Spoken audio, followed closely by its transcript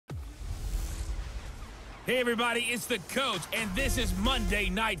Hey everybody, it's the coach, and this is Monday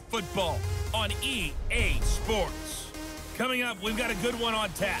Night Football on EA Sports. Coming up, we've got a good one on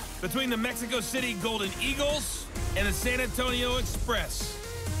tap between the Mexico City Golden Eagles and the San Antonio Express.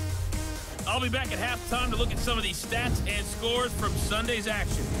 I'll be back at halftime to look at some of these stats and scores from Sunday's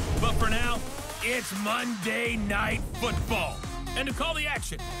action. But for now, it's Monday Night Football. And to call the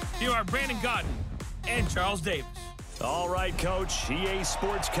action, here are Brandon Godden and Charles Davis. All right, Coach. EA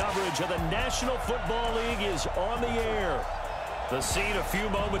Sports coverage of the National Football League is on the air. The scene a few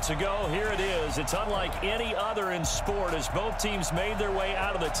moments ago, here it is. It's unlike any other in sport as both teams made their way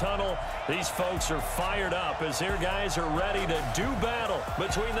out of the tunnel. These folks are fired up as their guys are ready to do battle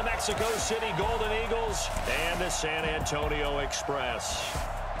between the Mexico City Golden Eagles and the San Antonio Express.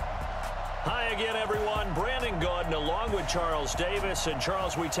 Hi again, everyone. Brandon Godden along with Charles Davis. And,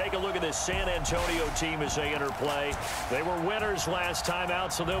 Charles, we take a look at this San Antonio team as they enter play. They were winners last time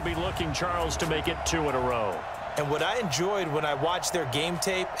out, so they'll be looking, Charles, to make it 2 in a row. And what I enjoyed when I watched their game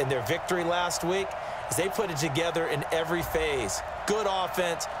tape and their victory last week is they put it together in every phase. Good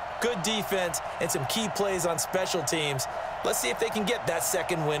offense, good defense, and some key plays on special teams. Let's see if they can get that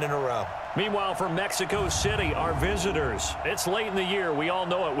second win in a row. Meanwhile, from Mexico City, our visitors. It's late in the year. We all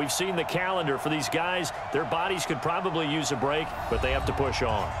know it. We've seen the calendar for these guys. Their bodies could probably use a break, but they have to push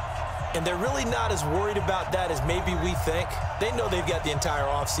on. And they're really not as worried about that as maybe we think. They know they've got the entire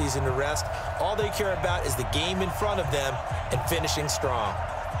offseason to rest. All they care about is the game in front of them and finishing strong.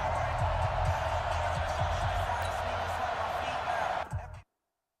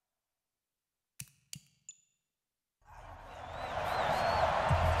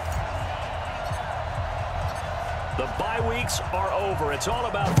 The bye weeks are over. It's all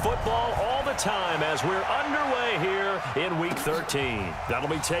about football all the time as we're underway here in Week 13. That'll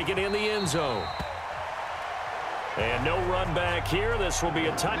be taken in the end zone. And no run back here. This will be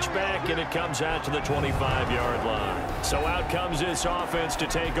a touchback, and it comes out to the 25-yard line. So out comes this offense to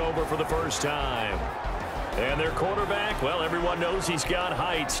take over for the first time. And their quarterback, well, everyone knows he's got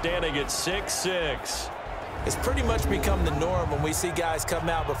height, standing at 6'6". It's pretty much become the norm when we see guys come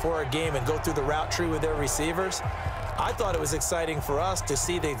out before a game and go through the route tree with their receivers. I thought it was exciting for us to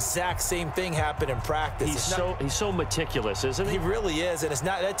see the exact same thing happen in practice. He's so meticulous, isn't he? He really is, and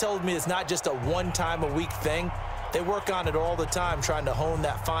that tells me it's not just a one-time-a-week thing. They work on it all the time, trying to hone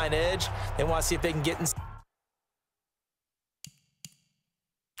that fine edge. They want to see if they can get in.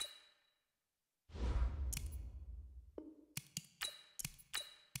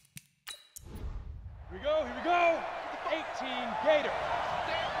 Here we go. 18 Gators.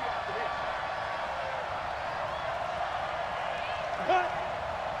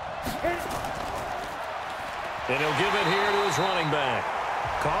 And he'll give it here to his running back.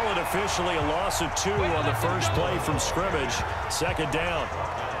 Call it officially a loss of 2 on the first play from scrimmage. Second down.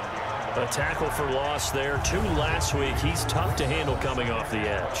 A tackle for loss there. 2 last week. He's tough to handle coming off the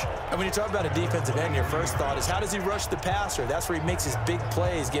edge. And when you talk about a defensive end, your first thought is how does he rush the passer? That's where he makes his big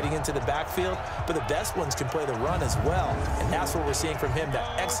plays getting into the backfield. But the best ones can play the run as well. And that's what we're seeing from him,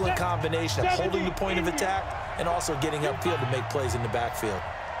 that excellent combination of holding the point of attack and also getting upfield to make plays in the backfield.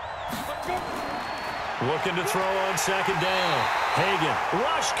 Looking to throw on second down. Hagan,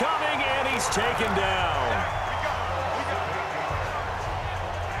 rush coming, and he's taken down.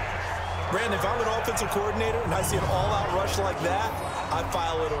 Brandon, if I'm an offensive coordinator and I see an all-out rush like that, I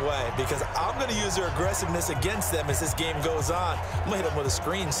file it away because I'm going to use their aggressiveness against them as this game goes on. I'm going to hit them with a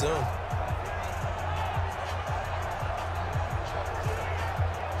screen soon.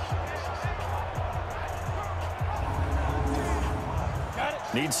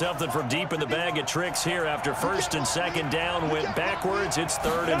 Need something from deep in the bag of tricks here after first and second down went backwards. It's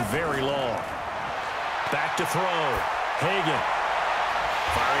third and very long. Back to throw. Hagan.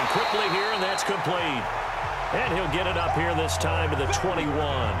 Firing quickly here, and that's complete. And he'll get it up here this time to the 21.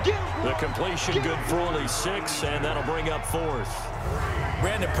 The completion good for only 6, and that'll bring up 4th.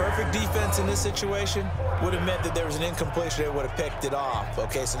 Brandon, perfect defense in this situation would have meant that there was an incompletion. They would have picked it off.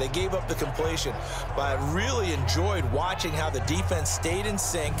 Okay, so they gave up the completion. But I really enjoyed watching how the defense stayed in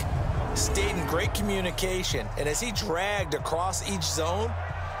sync, stayed in great communication. And as he dragged across each zone,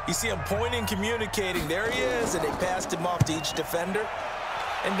 you see him pointing, communicating. There he is, and they passed him off to each defender.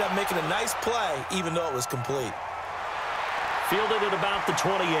 Ended up making a nice play, even though it was complete. Fielded at about the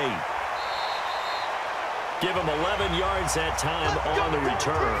 28. Give him 11 yards that time on the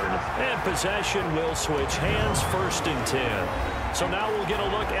return. And possession will switch hands, 1st and 10. So now we'll get a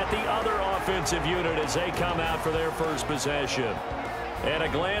look at the other offensive unit as they come out for their first possession. And a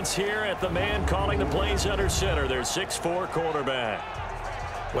glance here at the man calling the plays under center, their 6'4" quarterback.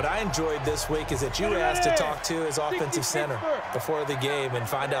 What I enjoyed this week is that you asked to talk to his offensive center before the game and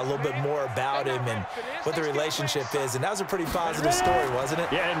find out a little bit more about him and what the relationship is. And that was a pretty positive story, wasn't it?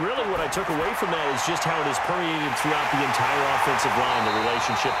 Yeah, and really what I took away from that is just how it has permeated throughout the entire offensive line, the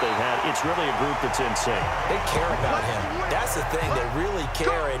relationship they've had. It's really a group that's in sync. They care about him. That's the thing. They really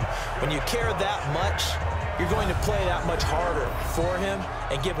care. And when you care that much, you're going to play that much harder for him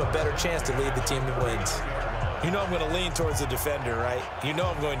and give him a better chance to lead the team to wins. You know I'm going to lean towards the defender, right? You know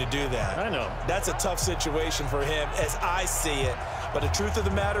I'm going to do that. I know. That's a tough situation for him as I see it. But the truth of the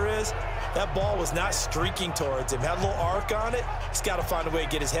matter is, that ball was not streaking towards him. Had a little arc on it. He's got to find a way to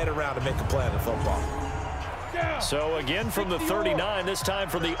get his head around and make a play on the football. So again from the 39, this time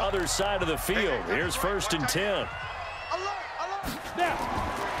from the other side of the field. Here's 1st and 10.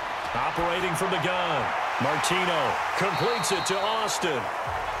 Operating from the gun. Martino completes it to Austin.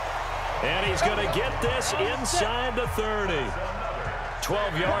 And he's going to get this inside the 30.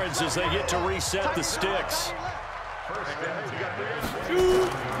 12 yards as they get to reset the sticks.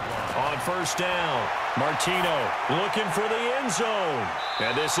 On 1st down, Martino looking for the end zone.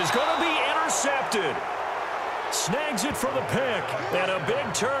 And this is going to be intercepted. Snags it for the pick. And a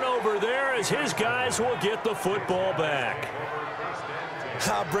big turnover there as his guys will get the football back.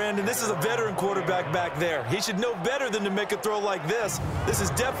 Brandon, this is a veteran quarterback back there. He should know better than to make a throw like this. This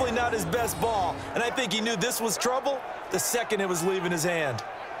is definitely not his best ball, and I think he knew this was trouble the second it was leaving his hand.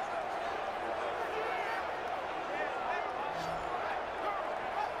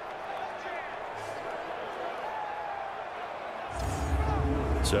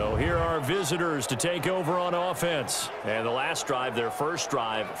 So here are visitors to take over on offense. And the last drive, their first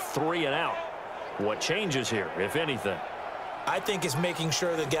drive, 3 and out. What changes here, if anything? I think it's making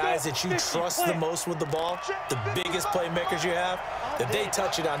sure the guys that you trust the most with the ball, the biggest playmakers you have, that they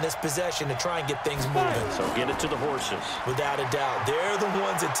touch it on this possession to try and get things moving. So get it to the horses. Without a doubt. They're the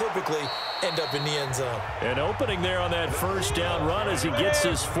ones that typically end up in the end zone. An opening there on that 1st down run as he gets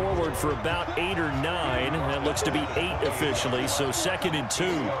this forward for about 8 or 9. That looks to be 8 officially, so 2nd and 2.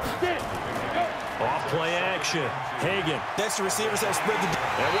 Off play action. Hagan. Next to receivers have spread the...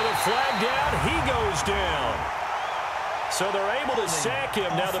 And with a flag down, he goes down. So they're able to sack him.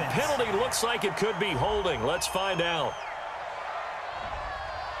 Now the penalty looks like it could be holding. Let's find out.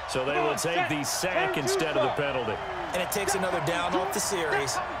 So they will take the sack instead of the penalty. And it takes another down off the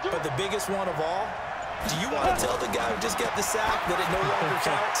series. But the biggest one of all, do you want to tell the guy who just got the sack that it no longer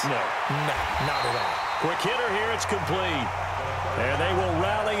counts? No. No, not at all. Quick hitter here. It's complete. And they will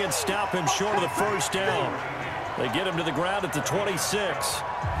rally and stop him short of the 1st down. They get him to the ground at the 26.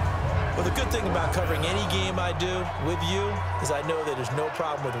 Well, the good thing about covering any game I do with you is I know that there's no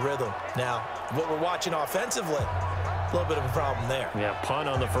problem with rhythm. Now, what we're watching offensively, a little bit of a problem there. Yeah, punt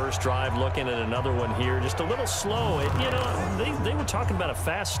on the 1st drive, looking at another one here. Just a little slow. They were talking about a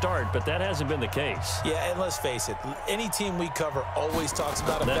fast start, but that hasn't been the case. Yeah, and let's face it, any team we cover always talks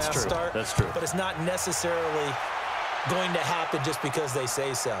about a fast start. That's true. But it's not necessarily going to happen just because they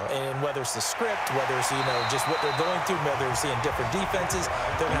say so. And whether it's the script, whether it's, just what they're going through, whether they're seeing different defenses,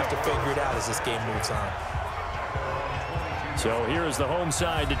 they're going to have to figure it out as this game moves on. So here is the home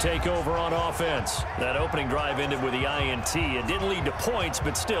side to take over on offense. That opening drive ended with the INT. It didn't lead to points,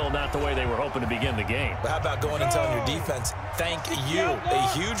 but still not the way they were hoping to begin the game. But how about going and telling your defense, thank you, a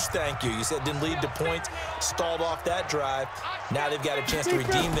huge thank you. You said didn't lead to points, stalled off that drive. Now they've got a chance to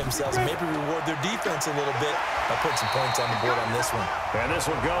redeem themselves, maybe reward their defense a little bit by putting some points on the board on this one. And this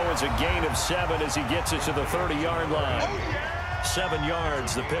will go as a gain of 7 as he gets it to the 30-yard line. 7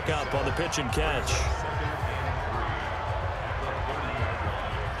 yards, the pickup on the pitch and catch.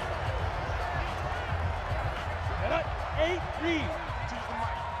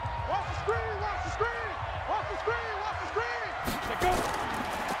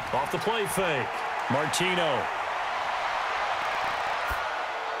 Off the play fake, Martino.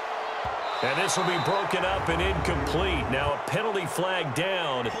 And this will be broken up and incomplete. Now a penalty flag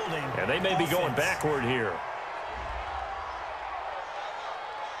down, and they may be going backward here.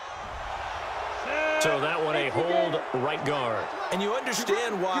 So that one a hold right guard. And you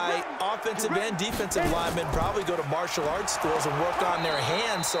understand why offensive and defensive linemen probably go to martial arts schools and work on their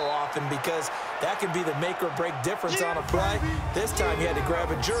hands so often, because that can be the make or break difference on a play. This time he had to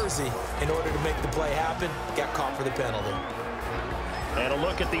grab a jersey in order to make the play happen. Got caught for the penalty. And a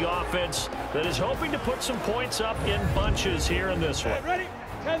look at the offense that is hoping to put some points up in bunches here in this one. Ready?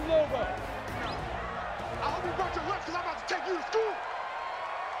 10 logo. I hope you brought your lunch because I'm about to take you to school.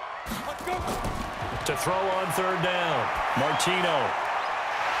 Let's go. To throw on 3rd down, Martino.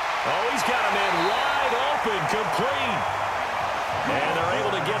 Oh, he's got a man wide open, complete. And they're able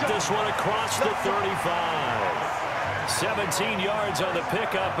to get this one across the 35. 17 yards on the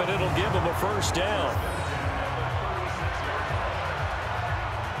pickup, and it'll give him a first down.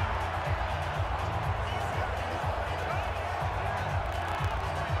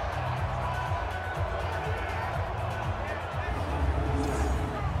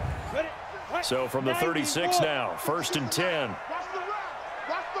 So from the 36 now, 1st and 10. Watch the run.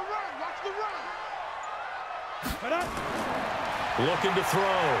 Watch the run. Watch the run. Looking to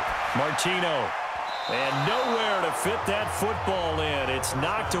throw. Martino. And nowhere to fit that football in. It's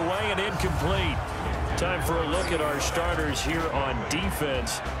knocked away and incomplete. Time for a look at our starters here on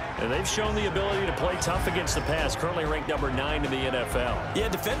defense. And they've shown the ability to play tough against the pass. Currently ranked number 9 in the NFL. Yeah,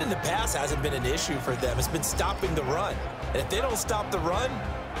 defending the pass hasn't been an issue for them. It's been stopping the run. And if they don't stop the run,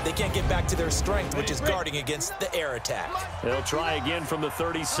 they can't get back to their strength, which is guarding against the air attack. They'll try again from the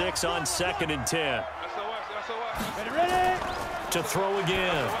 36 on 2nd and 10. Ready? To throw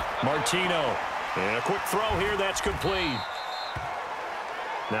again. Martino. And a quick throw here. That's complete.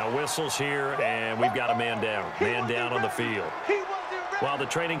 Now whistles here, and we've got a man down. Man down on the field. While the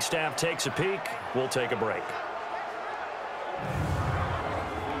training staff takes a peek, we'll take a break.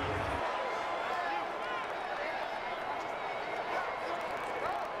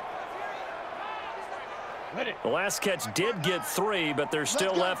 The last catch did get 3, but they're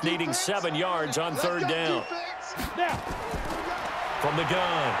still left needing 7 yards on 3rd down. From the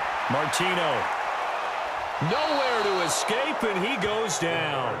gun, Martino. Nowhere to escape, and he goes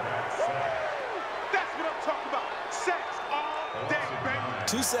down. That's what I'm talking about. Sacks all day, baby.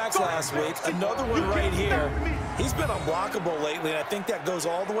 2 sacks last week, another one right here. He's been unblockable lately, and I think that goes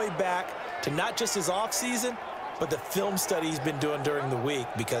all the way back to not just his offseason, but the film study he's been doing during the week,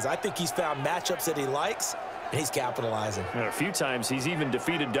 because I think he's found matchups that he likes, and he's capitalizing. And a few times he's even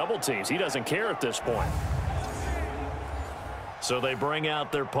defeated double teams. He doesn't care at this point. So they bring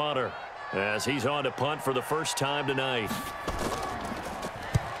out their punter as he's on to punt for the first time tonight.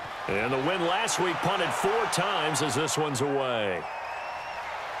 And the win last week punted 4 times as this one's away.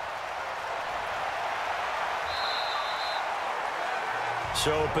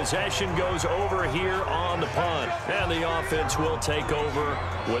 So possession goes over here on the punt. And the offense will take over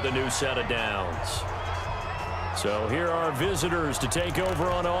with a new set of downs. So here are visitors to take over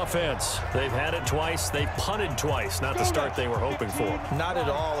on offense. They've had it twice. They've punted twice. Not the start they were hoping for. Not at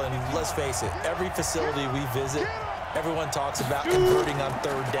all, and let's face it, every facility we visit, everyone talks about converting on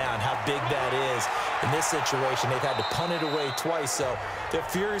 3rd down, how big that is. In this situation, they've had to punt it away twice, so they're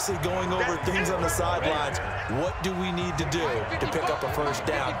furiously going over things on the sidelines. What do we need to do to pick up a 1st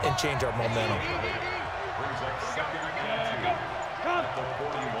down and change our momentum?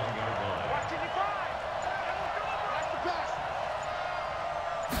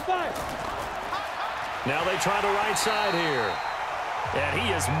 Now they try the right side here. And he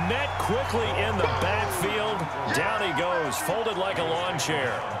is met quickly in the backfield. Down he goes, folded like a lawn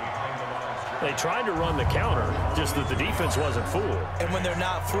chair. They tried to run the counter, just that the defense wasn't fooled. And when they're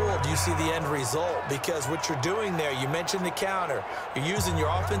not fooled, you see the end result, because what you're doing there, you mentioned the counter. You're using your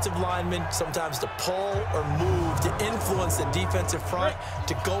offensive linemen sometimes to pull or move to influence the defensive front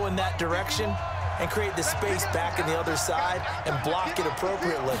to go in that direction and create the space back in the other side and block it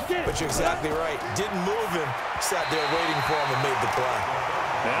appropriately. But you're exactly right. Didn't move him, sat there waiting for him and made the play.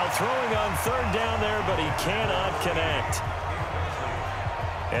 Now throwing on 3rd down there, but he cannot connect.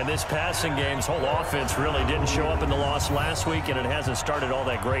 And this passing game's whole offense really didn't show up in the loss last week, and it hasn't started all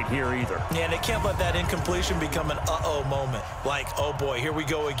that great here either. Yeah, and they can't let that incompletion become an uh-oh moment. Like, oh boy, here we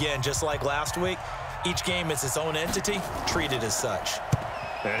go again, just like last week. Each game is its own entity, treated as such.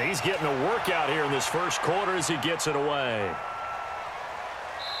 And he's getting a workout here in this first quarter as he gets it away.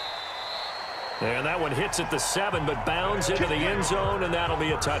 And that one hits at the 7, but bounds into the end zone, and that'll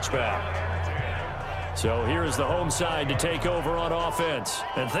be a touchback. So here's the home side to take over on offense.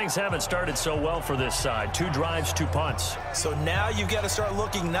 And things haven't started so well for this side. 2 drives, 2 punts. So now you've got to start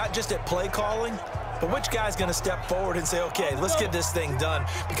looking not just at play calling, but which guy's going to step forward and say, okay, let's get this thing done.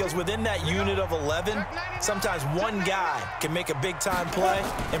 Because within that unit of 11, sometimes one guy can make a big-time play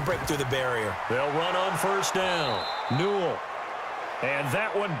and break through the barrier. They'll run on 1st down. Newell. And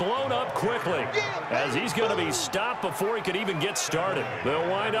that one blown up quickly as he's going to be stopped before he could even get started. They'll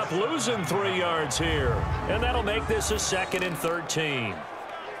wind up losing 3 yards here. And that'll make this a 2nd and 13.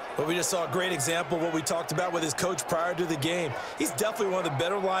 But we just saw a great example of what we talked about with his coach prior to the game. He's definitely one of the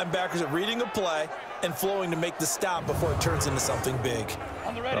better linebackers at reading a play and flowing to make the stop before it turns into something big.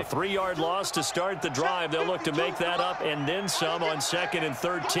 A 3-yard loss to start the drive. They'll look to make that up and then some on 2nd and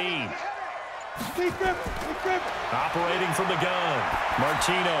 13. Operating from the gun,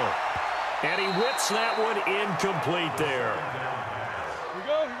 Martino. And he whips that one incomplete there. Here we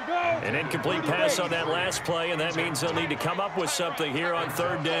go, here we go. An incomplete pass on that last play, and that means they'll need to come up with something here on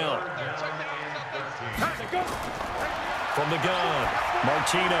third down. From the gun,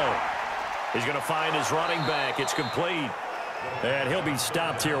 Martino. He's going to find his running back. It's complete. And he'll be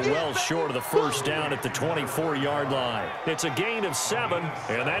stopped here well short of the first down at the 24-yard line. It's a gain of 7,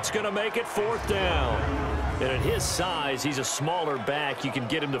 and that's going to make it fourth down. And at his size, he's a smaller back. You can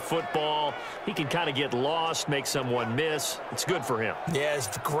get him to football. He can kind of get lost, make someone miss. It's good for him. Yeah,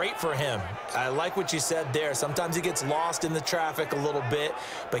 it's great for him. I like what you said there. Sometimes he gets lost in the traffic a little bit,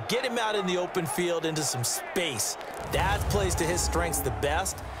 but get him out in the open field into some space. That plays to his strengths the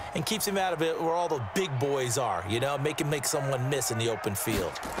best and keeps him out of it where all the big boys are, you know, make him make someone miss in the open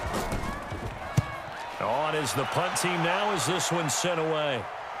field. On is the punt team now as this one's sent away.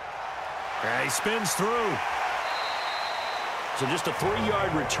 And he spins through. So just a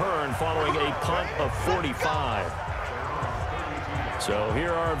 3-yard return following a punt of 45. So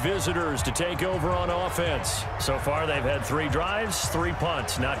here are visitors to take over on offense. So far they've had 3 drives, 3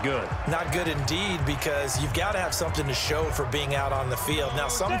 punts. Not good. Not good indeed, because you've got to have something to show for being out on the field. Now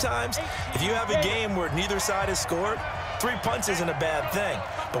sometimes if you have a game where neither side has scored, 3 punts isn't a bad thing.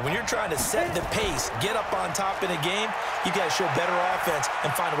 But when you're trying to set the pace, get up on top in a game, you got to show better offense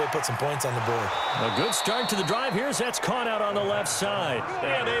and find a way to put some points on the board. A good start to the drive. Here's that's caught out on the left side.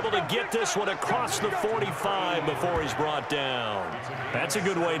 And able to get this one across the 45 before he's brought down. That's a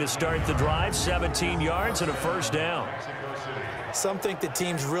good way to start the drive. 17 yards and a first down. Some think that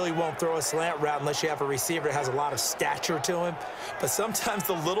teams really won't throw a slant route unless you have a receiver that has a lot of stature to him. But sometimes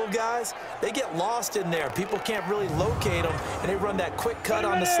the little guys, they get lost in there. People can't really locate them, and they run that quick cut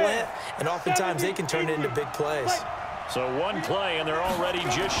on the slant, and oftentimes they can turn it into big plays. So one play, and they're already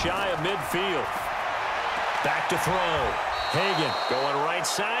just shy of midfield. Back to throw. Hagan going right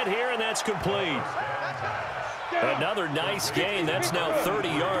side here, and that's complete. Another nice gain. That's now 30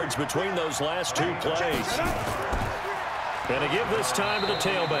 yards between those last 2 plays. And to give this time to the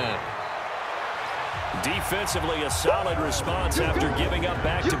tailback. Defensively, a solid response after giving up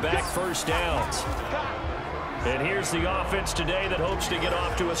back-to-back first downs. And here's the offense today that hopes to get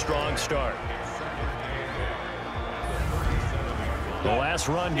off to a strong start. The last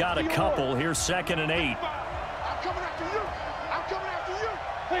run got a couple. Here's 2nd and 8. I'm coming after you. I'm coming after you.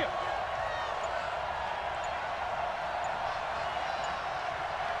 Hey.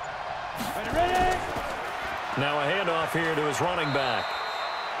 Ready? Now a handoff here to his running back.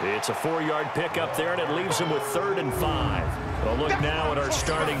 It's a 4-yard pickup there, and it leaves him with 3rd and 5. Well, look now at our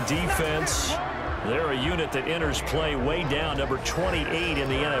starting defense. They're a unit that enters play way down, number 28 in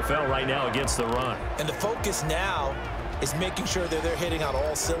the NFL right now against the run. And the focus now is making sure that they're hitting on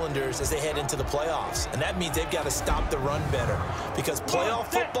all cylinders as they head into the playoffs. And that means they've got to stop the run better, because playoff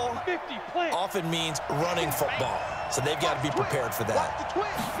football often means running football. So they've got to be prepared for that.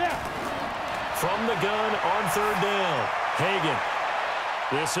 From the gun on 3rd down, Hagan.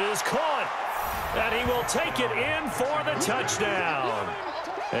 This is caught, and he will take it in for the touchdown.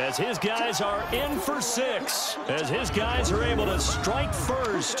 As his guys are in for 6, as his guys are able to strike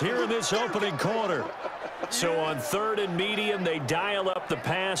first here in this opening quarter. So on 3rd and medium, they dial up the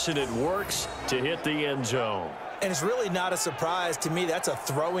pass, and it works to hit the end zone. And it's really not a surprise to me. That's a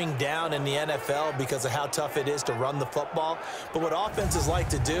throwing down in the NFL because of how tough it is to run the football. But what offenses like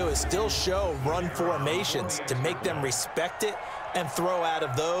to do is still show run formations to make them respect it and throw out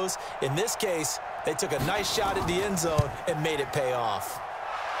of those. In this case, they took a nice shot at the end zone and made it pay off.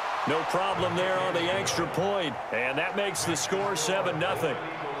 No problem there on the extra point, and that makes the score 7-0.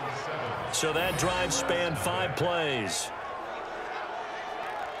 So that drive spanned 5 plays.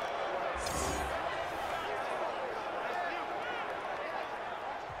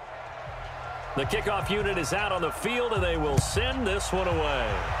 The kickoff unit is out on the field, and they will send this one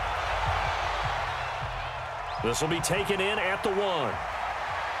away. This will be taken in at the 1.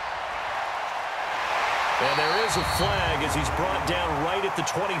 And there is a flag as he's brought down right at the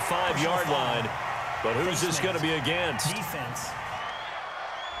 25-yard line. But who's this going to be against? Defense.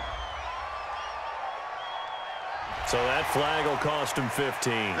 So that flag will cost him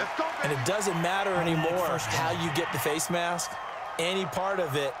 15. And it doesn't matter anymore how you get the face mask. Any part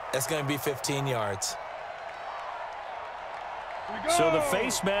of it, that's going to be 15 yards. So the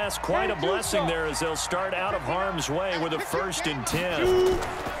face mask, quite a blessing there as they'll start out of harm's way with a 1st and 10.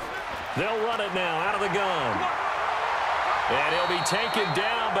 They'll run it now out of the gun. And he'll be taken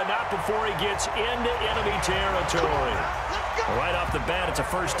down, but not before he gets into enemy territory. Right off the bat, it's a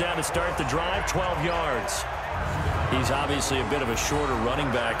 1st down to start the drive, 12 yards. He's obviously a bit of a shorter running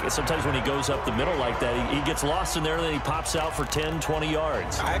back. Sometimes when he goes up the middle like that, he gets lost in there, and then he pops out for 10, 20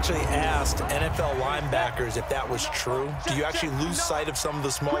 yards. I actually asked NFL linebackers if that was true. Do you actually lose sight of some of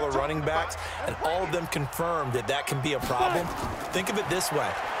the smaller running backs? And all of them confirmed that that can be a problem. Think of it this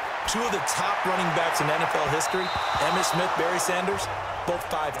way. 2 of the top running backs in NFL history, Emmitt Smith, Barry Sanders, both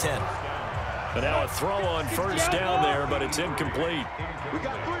 5'10". But now a throw on first down there, but it's incomplete.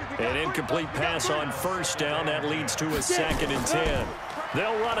 An incomplete pass on first down. That leads to a 2nd and 10.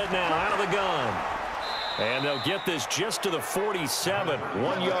 They'll run it now out of the gun. And they'll get this just to the 47.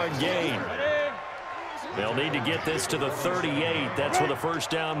 1-yard gain. They'll need to get this to the 38. That's where the first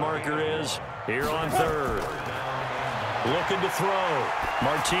down marker is here on 3rd. Looking to throw.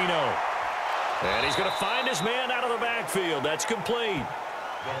 Martino. And he's going to find his man out of the backfield. That's complete.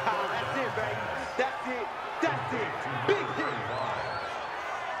 That's it, baby. That's it. That's it. Big hit.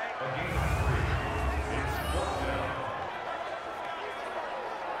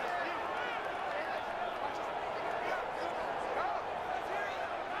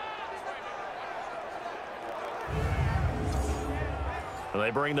 They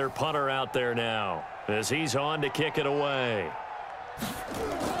bring their punter out there now as he's on to kick it away.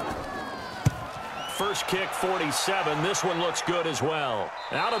 First kick, 47. This one looks good as well.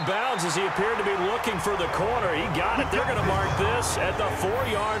 Out of bounds as he appeared to be looking for the corner. He got it. They're going to mark this at the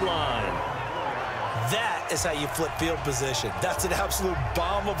 4-yard line. That is how you flip field position. That's an absolute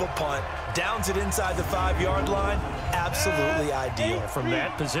bomb of a punt. Downs it inside the 5-yard line. Absolutely ideal. From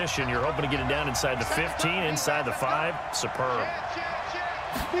that position, you're hoping to get it down inside the 15, inside the 5. Superb.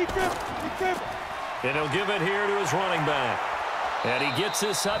 And he'll give it here to his running back. And he gets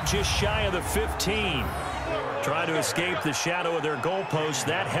this up just shy of the 15. Trying to escape the shadow of their goalpost.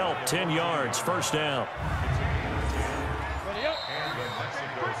 That helped. 10 yards. First down.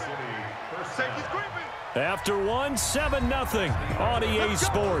 After 1, 7-0 on EA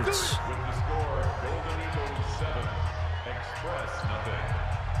Sports.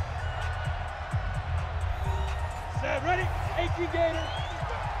 Set, ready? 18 Gator.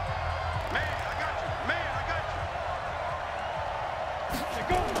 Man, I got you. Man, I got you.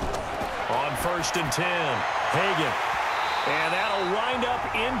 On 1st and 10, Hagan. And that'll wind up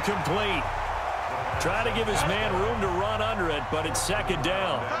incomplete. Trying to give his man room to run under it, but it's 2nd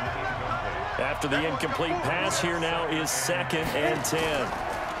down. After the incomplete pass, here now is 2nd and 10.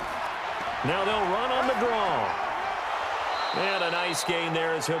 Now they'll run on the draw. And a nice gain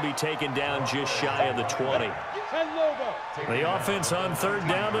there as he'll be taken down just shy of the 20. The offense on 3rd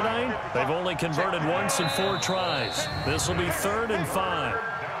down tonight, they've only converted once in 4 tries. This will be 3rd and 5.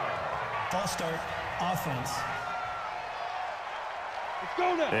 False start, offense.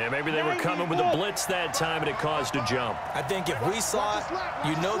 And maybe they were coming with a blitz that time, and it caused a jump. I think if we saw it,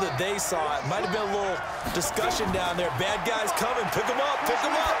 you know that they saw it. Might have been a little discussion down there. Bad guys coming. Pick them up. Pick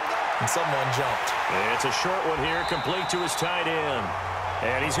them up. And someone jumped. It's a short one here, complete to his tight end.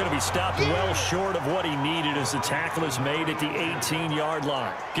 And he's going to be stopped well short of what he needed as the tackle is made at the 18-yard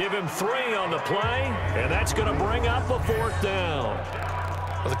line. Give him 3 on the play, and that's going to bring up a 4th down.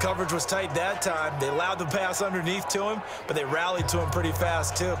 Well, the coverage was tight that time. They allowed the pass underneath to him, but they rallied to him pretty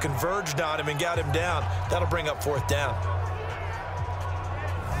fast, too. Converged on him and got him down. That'll bring up 4th down.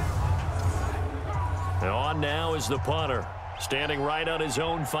 And on now is the punter, standing right on his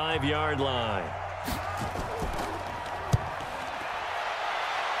own 5-yard line.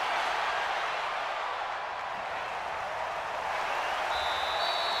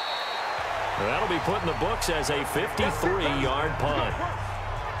 That'll be put in the books as a 53-yard punt.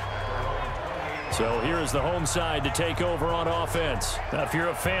 So here's the home side to take over on offense. Now, if you're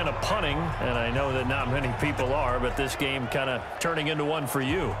a fan of punting, and I know that not many people are, but this game kind of turning into one for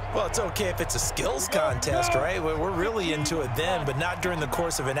you. Well, it's okay if it's a skills contest, right? We're really into it then, but not during the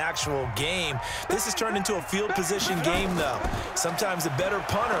course of an actual game. This has turned into a field position game, though. Sometimes the better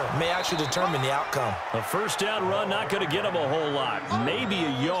punter may actually determine the outcome. A first down run, not going to get him a whole lot. Maybe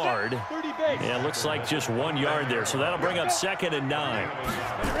a yard. Yeah, it looks like just 1 yard there, so that'll bring up 2nd and 9.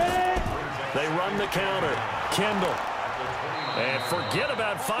 They run the counter. Kendall. And forget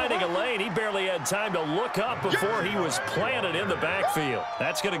about finding a lane. He barely had time to look up before he was planted in the backfield.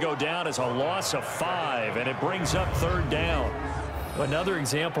 That's going to go down as a loss of 5, and it brings up 3rd down. Another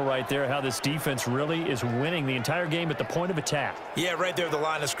example right there how this defense really is winning the entire game at the point of attack. Yeah, right there at the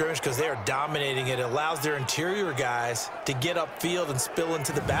line of scrimmage because they are dominating it. It allows their interior guys to get upfield and spill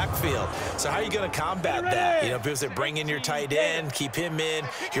into the backfield. So how are you going to combat that? You know, because they bring in your tight end, keep him in.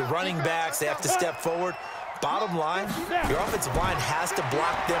 Your running backs, they have to step forward. Bottom line, your offensive line has to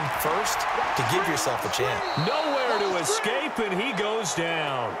block them first to give yourself a chance. Nowhere to escape, and he goes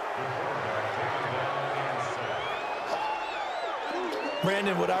down.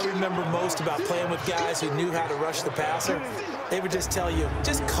 Brandon, what I remember most about playing with guys who knew how to rush the passer, they would just tell you,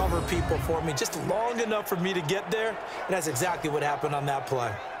 just cover people for me, just long enough for me to get there. And that's exactly what happened on that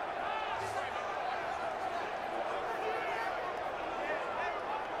play.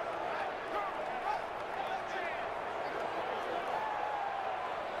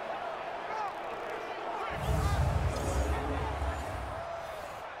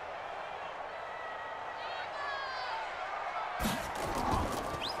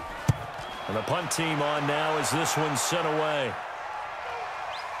 And the punt team on now as this one's sent away.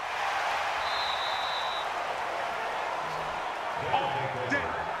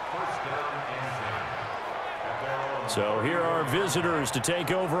 So here are visitors to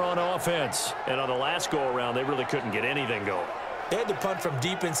take over on offense. And on the last go-around, they really couldn't get anything going. They had to punt from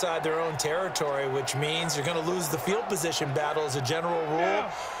deep inside their own territory, which means you're going to lose the field position battle as a general rule.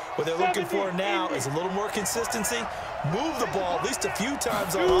 What they're looking for now is a little more consistency, move the ball at least a few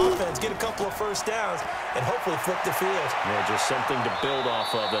times on offense, get a couple of first downs, and hopefully flip the field. Yeah, just something to build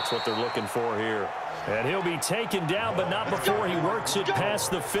off of. That's what they're looking for here. And he'll be taken down, but not before he works it past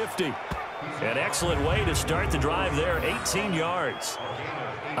the 50. An excellent way to start the drive there, 18 yards.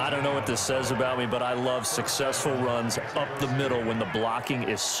 I don't know what this says about me, but I love successful runs up the middle when the blocking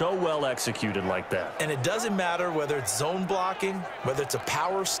is so well executed like that. And it doesn't matter whether it's zone blocking, whether it's a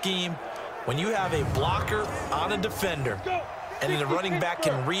power scheme. When you have a blocker on a defender, and then the running back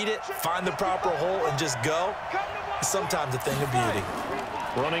can read it, find the proper hole, and just go, it's sometimes a thing of beauty.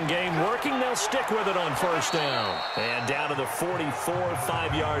 Running game working. They'll stick with it on first down. And down to the 44,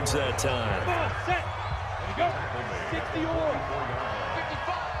 5 yards that time. Set. There you go. 60 or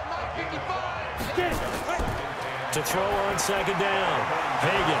 55, 55. To throw on second down.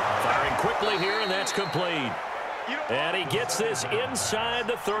 Hagan firing quickly here, and that's complete. And he gets this inside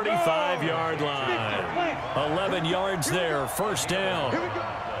the 35-yard line. 11 yards there, first down.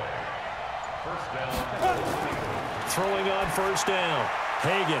 Throwing on first down.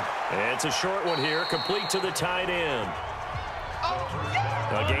 Hagan. It's a short one here, complete to the tight end.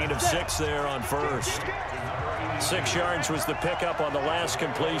 A gain of 6 there on first. 6 yards was the pickup on the last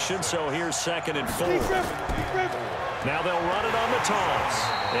completion, so here's 2nd and 4. Now they'll run it on the toss.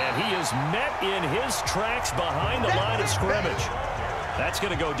 And he is met in his tracks behind the line of scrimmage. That's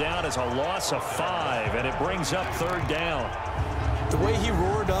going to go down as a loss of 5, and it brings up 3rd down. The way he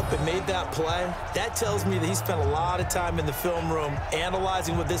roared up and made that play, that tells me that he spent a lot of time in the film room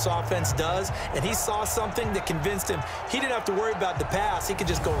analyzing what this offense does, and he saw something that convinced him he didn't have to worry about the pass. He could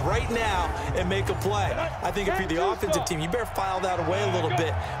just go right now and make a play. I think if you're the offensive team, you better file that away a little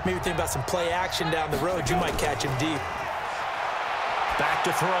bit. Maybe think about some play action down the road. You might catch him deep. Back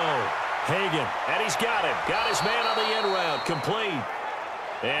to throw. Hagan, and he's got him. Got his man on the end route, complete.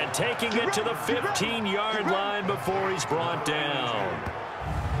 And taking it to the 15-yard line before he's brought down.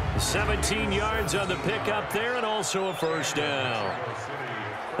 17 yards on the pickup there, and also a first down.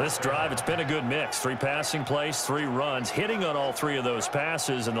 This drive, it's been a good mix. 3 passing plays, 3 runs, hitting on all 3 of those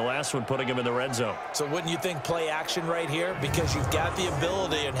passes, and the last one putting him in the red zone. So wouldn't you think play action right here? Because you've got the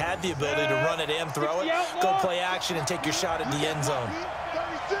ability and had the ability to run it and throw it. Go play action and take your shot at the end zone.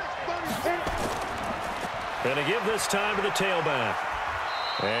 Going to give this time to the tailback.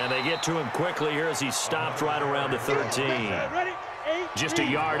 And they get to him quickly here as he's stopped right around the 13. Just a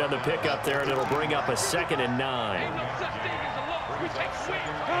yard on the pickup there, and it'll bring up a 2nd and 9.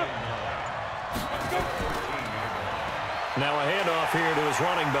 Now a handoff here to his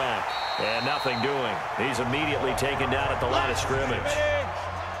running back. And nothing doing. He's immediately taken down at the line of scrimmage.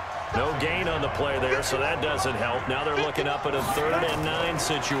 No gain on the play there, so that doesn't help. Now they're looking up at a 3rd and 9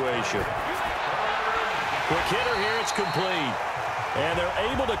 situation. Quick hitter here, it's complete. And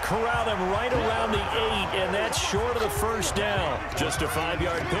they're able to corral him right around the 8, and that's short of the first down. Just a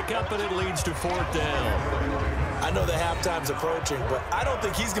 5-yard pickup, and it leads to 4th down. I know the halftime's approaching, but I don't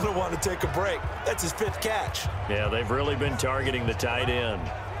think he's going to want to take a break. That's his 5th catch. Yeah, they've really been targeting the tight end.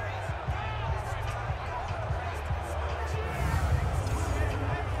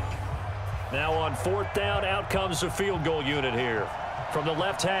 Now on 4th down, out comes the field goal unit here. From the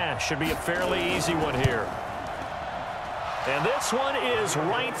left hash, should be a fairly easy one here. And this one is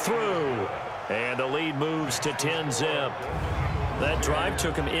right through. And the lead moves to 10-zip. That drive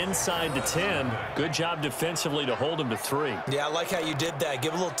took him inside the 10. Good job defensively to hold him to 3. Yeah, I like how you did that.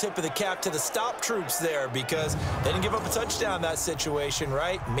 Give a little tip of the cap to the stop troops there because they didn't give up a touchdown in that situation,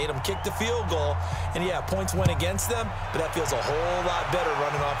 right? Made them kick the field goal. And, yeah, points went against them, but that feels a whole lot better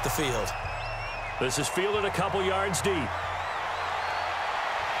running off the field. This is fielded a couple yards deep.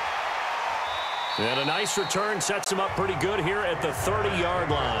 And a nice return sets him up pretty good here at the 30-yard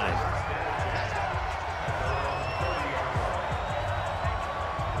line.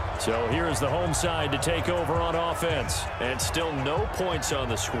 So here's the home side to take over on offense. And still no points on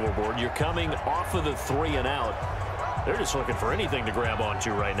the scoreboard. You're coming off of the 3 and out. They're just looking for anything to grab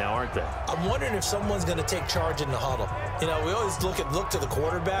onto right now, aren't they? I'm wondering if someone's going to take charge in the huddle. You know, we always look to the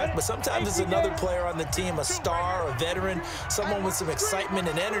quarterback, but sometimes it's another player on the team, a star, a veteran, someone with some excitement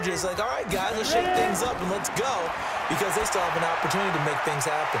and energy. It's like, all right, guys, let's shake things up and let's go, because they still have an opportunity to make things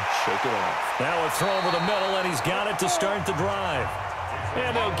happen. Shake it off. Now a throw over the middle, and he's got it to start the drive.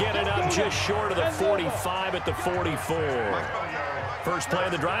 And they'll get it up just short of the 45 at the 44. First play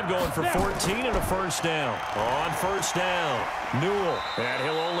of the drive going for 14 and a first down. On first down, Newell. And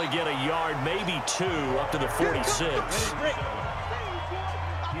he'll only get a yard, maybe 2, up to the 46.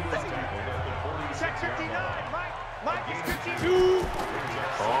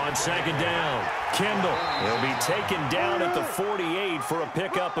 On second down, Kendall. He'll be taken down at the 48 for a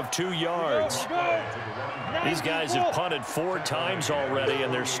pickup of 2 yards. These guys have punted 4 times already,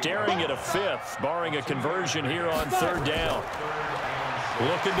 and they're staring at a 5th, barring a conversion here on third down.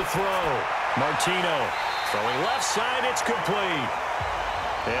 Looking to throw. Martino throwing left side. It's complete.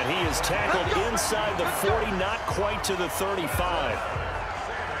 And he is tackled inside the 40, not quite to the 35.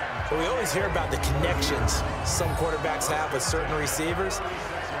 Well, we always hear about the connections some quarterbacks have with certain receivers.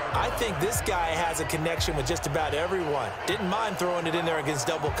 I think this guy has a connection with just about everyone. Didn't mind throwing it in there against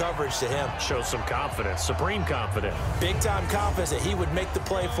double coverage to him. Shows some confidence, supreme confidence. Big-time confidence that he would make the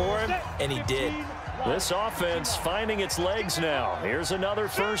play for him, and he did. This offense finding its legs now. Here's another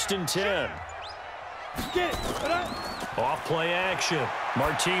 1st and 10. Off play action.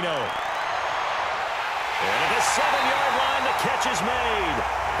 Martino. And at the 7-yard line, the catch is made.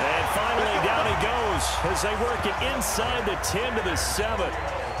 And finally down he goes as they work it inside the 10 to the 7.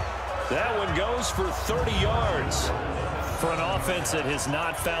 That one goes for 30 yards. For an offense that has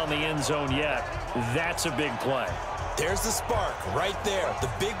not found the end zone yet, that's a big play. There's the spark right there. The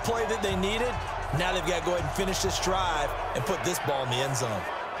big play that they needed. Now they've got to go ahead and finish this drive and put this ball in the end zone.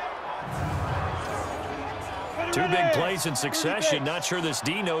 2 big plays in succession. Not sure this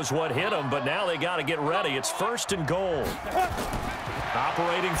D knows what hit him, but now they got to get ready. It's 1st and goal.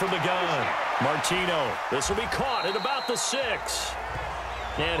 Operating from the gun. Martino. This will be caught at about the 6.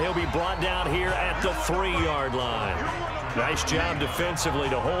 And he'll be brought down here at the 3-yard line. Nice job defensively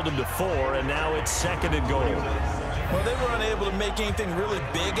to hold him to 4, and now it's 2nd and goal. Well, they were unable to make anything really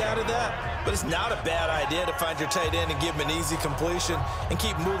big out of that, but it's not a bad idea to find your tight end and give him an easy completion and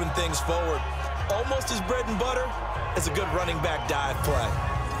keep moving things forward. Almost his bread and butter is a good running back dive play.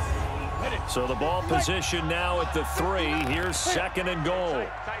 So the ball position now at the 3. Here's 2nd and goal.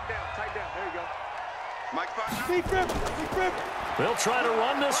 Tight down. There you go. They'll try to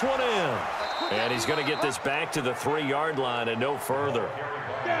run this one in. And he's going to get this back to the 3-yard line and no further.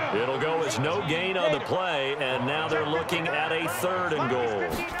 It'll go as no gain on the play, and now they're looking at a 3rd and goal.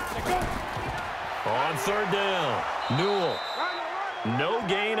 On 3rd down, Newell. No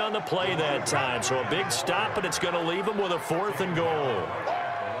gain on the play that time, so a big stop, and it's going to leave him with a 4th and goal.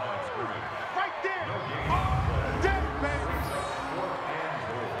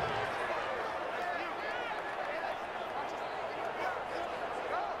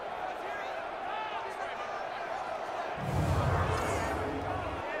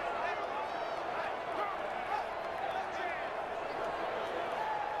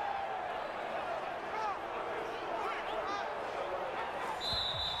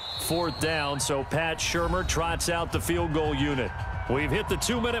 Fourth down, so Pat Shurmur trots out the field goal unit. We've hit the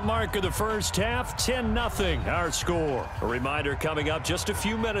 2-minute mark of the first half, 10-0 our score. A reminder coming up just a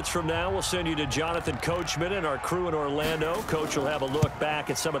few minutes from now, we'll send you to Jonathan Coachman and our crew in Orlando. Coach will have a look back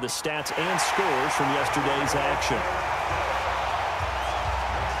at some of the stats and scores from yesterday's action.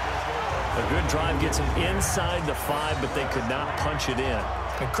 A good drive gets them inside the 5, but they could not punch it in.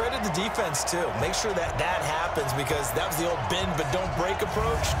 And credit the defense, too. Make sure that happens, because that was the old bend but don't break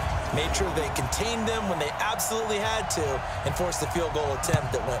approach. Made sure they contained them when they absolutely had to and forced the field goal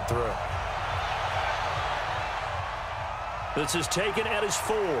attempt that went through. This is taken at his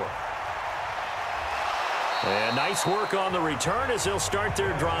 4. And nice work on the return as they'll start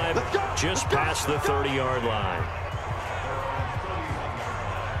their drive just past the 30-yard line.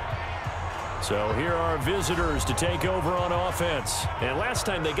 So here are visitors to take over on offense. And last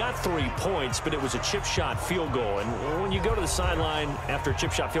time they got 3 points, but it was a chip shot field goal. And when you go to the sideline after a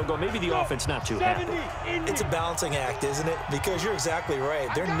chip shot field goal, maybe the offense not too happy. It's a balancing act, isn't it? Because you're exactly right.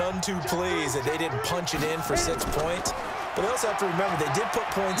 They're none too pleased that they didn't punch it in for 6 points. But they also have to remember they did put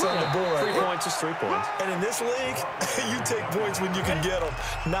points on the board. 3 points is 3 points. And in this league, you take points when you can get them.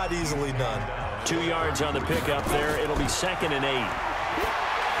 Not easily done. 2 yards on the pickup there. It'll be 2nd and 8.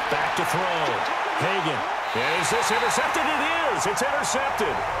 Back to throw. Hagan. Is this intercepted? It is. It's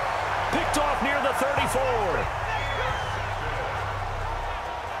intercepted. Picked off near the 34.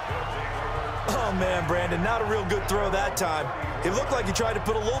 Oh, man, Brandon, not a real good throw that time. It looked like he tried to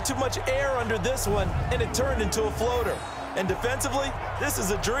put a little too much air under this one, and it turned into a floater. And defensively, this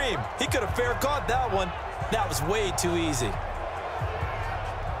is a dream. He could have fair caught that one. That was way too easy.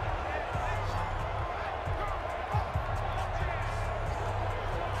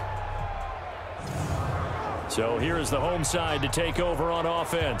 So here is the home side to take over on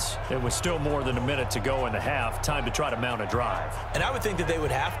offense. It was still more than a minute to go in the half. Time to try to mount a drive. And I would think that they would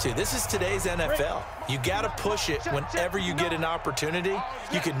have to. This is today's NFL. You got to push it whenever you get an opportunity.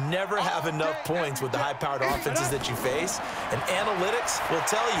 You can never have enough points with the high-powered offenses that you face. And analytics will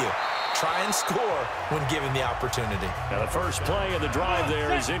tell you, try and score when given the opportunity. Now the first play of the drive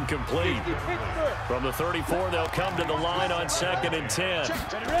there is incomplete. From the 34, they'll come to the line on 2nd and 10.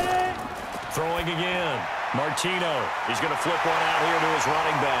 Throwing again. Martino, he's going to flip one out here to his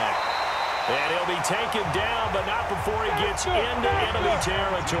running back. And he'll be taken down, but not before he gets into enemy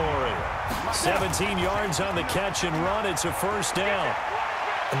territory. 17 yards on the catch and run. It's a first down.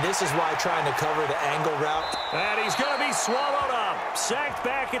 And this is why trying to cover the angle route. And he's going to be swallowed up. Sacked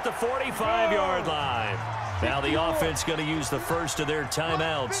back at the 45-yard line. Now the offense going to use the first of their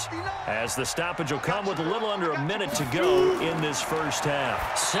timeouts, as the stoppage will come with a little under a minute to go in this first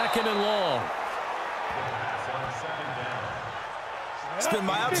half. 2nd and long. It's been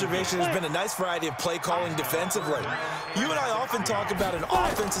my observation there's been a nice variety of play calling defensively. You and I often talk about an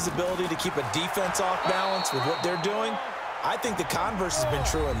offense's ability to keep a defense off balance with what they're doing. I think the converse has been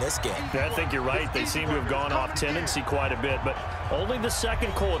true in this game. Yeah, I think you're right. They seem to have gone off tendency quite a bit, but only the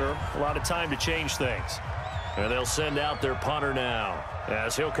second quarter, a lot of time to change things. And they'll send out their punter now,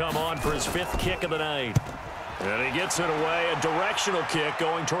 as he'll come on for his 5th kick of the night. And he gets it away, a directional kick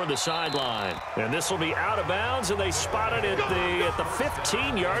going toward the sideline. And this will be out of bounds, and they spot it at the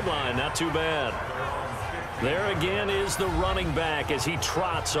 15-yard line. Not too bad. There again is the running back as he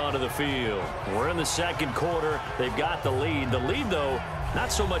trots onto the field. We're in the second quarter. They've got the lead. The lead, though,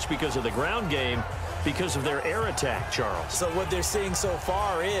 not so much because of the ground game, because of their air attack, Charles. So what they're seeing so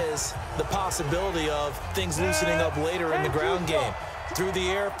far is the possibility of things loosening up later in the ground game. Through the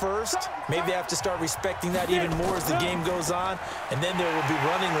air first, maybe they have to start respecting that even more as the game goes on, and then there will be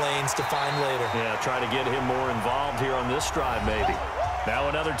running lanes to find later. Yeah, try to get him more involved here on this drive, maybe. Now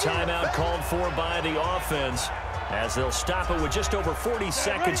another timeout called for by the offense, as they'll stop it with just over 40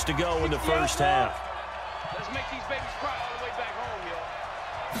 seconds to go in the first half. Let's make these babies cry all the way back home,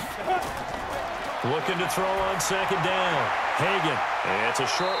 yo. Looking to throw on 2nd down. Hagan. It's a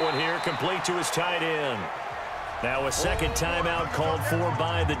short one here, complete to his tight end. Now a second timeout called for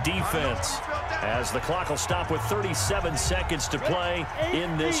by the defense, as the clock will stop with 37 seconds to play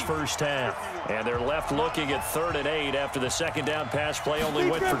in this first half. And they're left looking at 3rd and 8 after the second down pass play only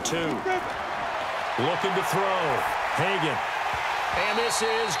went for 2. Looking to throw. Hagan. And this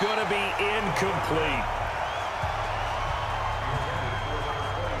is going to be incomplete.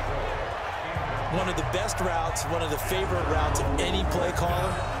 One of the best routes, one of the favorite routes of any play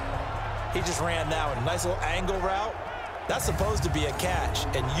caller. He just ran that one. Nice little angle route. That's supposed to be a catch,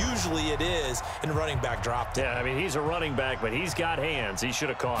 and usually it is, and the running back dropped it. Yeah, I mean, he's a running back, but he's got hands. He should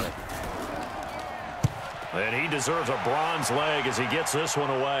have caught it. And he deserves a bronze leg as he gets this one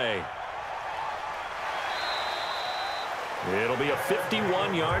away. It'll be a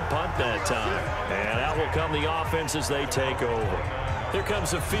 51-yard punt that time. And out will come the offense as they take over. Here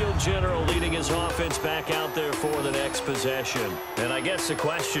comes the field general leading his offense back out there for the next possession. And I guess the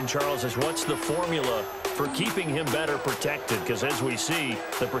question, Charles, is what's the formula for keeping him better protected? Because as we see,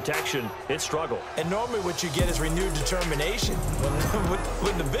 the protection, it struggled. And normally what you get is renewed determination.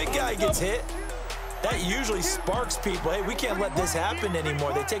 When the big guy gets hit, that usually sparks people. Hey, we can't let this happen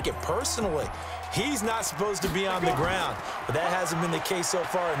anymore. They take it personally. He's not supposed to be on the ground, but that hasn't been the case so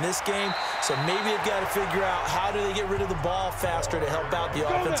far in this game. So maybe they've got to figure out how do they get rid of the ball faster to help out the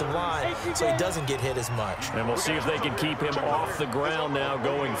offensive line so he doesn't get hit as much. And we'll see if they can keep him off the ground now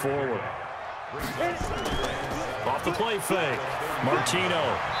going forward. Off the play fake, Martino.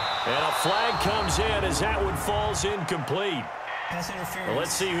 And a flag comes in as that one falls incomplete. Well,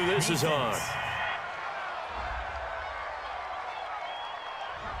 let's see who this is on.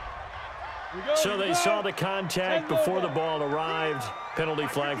 So they saw the contact before the ball arrived. Penalty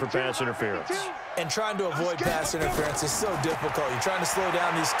flag for pass interference. And trying to avoid pass interference is so difficult. You're trying to slow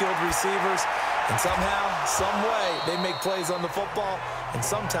down these skilled receivers, and somehow, some way, they make plays on the football, and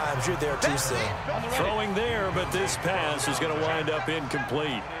sometimes you're there too soon. Throwing there, but this pass is going to wind up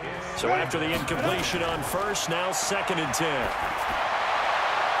incomplete. So after the incompletion on first, now 2nd and 10.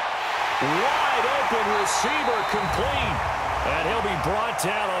 Wide open receiver complete. And he'll be brought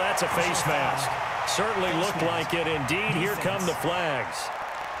down on that's a face mask. Certainly looked like it. Indeed, here come the flags.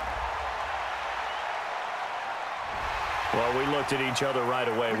 Well, we looked at each other right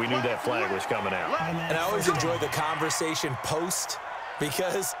away. We knew that flag was coming out. And I always enjoy the conversation post,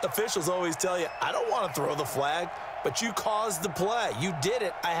 because officials always tell you, I don't want to throw the flag, but you caused the play. You did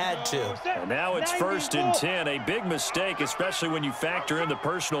it. I had to. And now it's 1st and 10. A big mistake, especially when you factor in the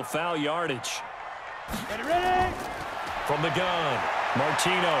personal foul yardage. Ready? From the gun,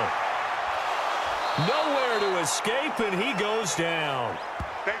 Martino. Nowhere to escape, and he goes down.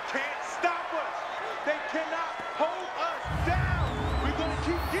 They can't stop us. They cannot hold us down. We're going to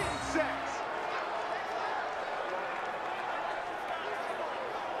keep getting sacks.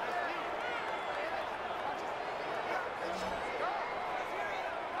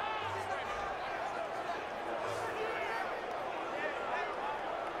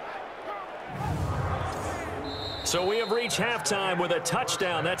 So we have reached halftime with a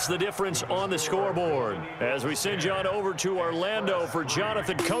touchdown. That's the difference on the scoreboard. As we send you on over to Orlando for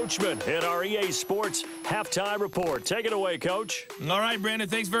Jonathan Coachman at our EA Sports Halftime Report. Take it away, Coach. All right, Brandon,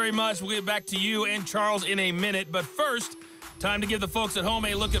 thanks very much. We'll get back to you and Charles in a minute. But first, time to give the folks at home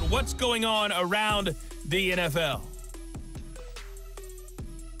a look at what's going on around the NFL.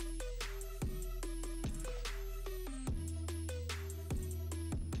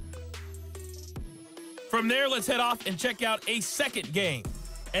 From there, let's head off and check out a second game.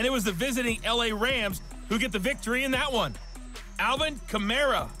 And it was the visiting LA Rams who get the victory in that one. Alvin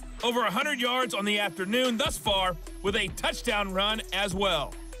Kamara, over 100 yards on the afternoon thus far with a touchdown run as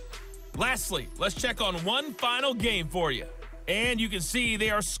well. Lastly, let's check on one final game for you. And you can see they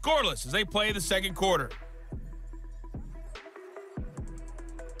are scoreless as they play the second quarter.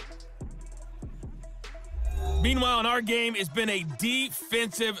 Meanwhile, in our game, it's been a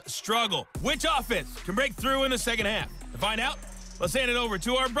defensive struggle. Which offense can break through in the second half? To find out, let's hand it over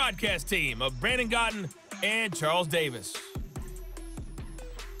to our broadcast team of Brandon Gotten and Charles Davis.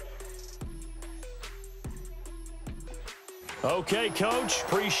 Okay, Coach,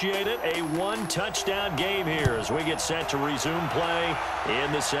 appreciate it. A one-touchdown game here as we get set to resume play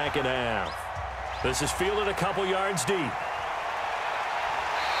in the second half. This is fielded a couple yards deep.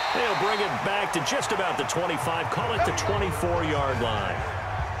 They'll bring it back to just about the 25, call it the 24-yard line.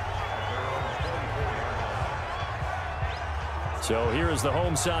 So here is the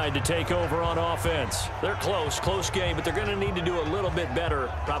home side to take over on offense. They're close game, but they're going to need to do a little bit better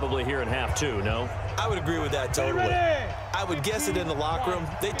probably here in half two, no? I would agree with that totally. I would guess it in the locker room.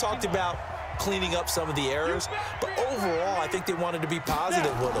 They talked about cleaning up some of the errors, but overall, I think they wanted to be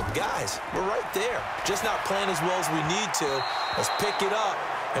positive with them. Guys, we're right there. Just not playing as well as we need to. Let's pick it up.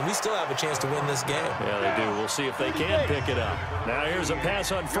 And we still have a chance to win this game. Yeah, they do. We'll see if they can pick it up. Now here's a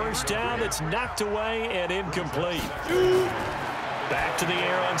pass on first down that's knocked away and incomplete. Back to the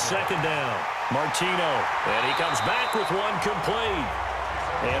air on second down. Martino. And he comes back with one complete.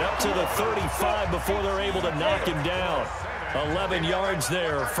 And up to the 35 before they're able to knock him down. 11 yards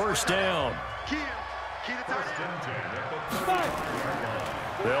there, first down.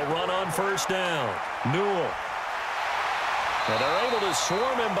 They'll run on first down. Newell. And they're able to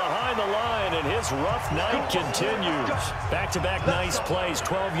swarm him behind the line, and his rough night continues. Back-to-back nice plays,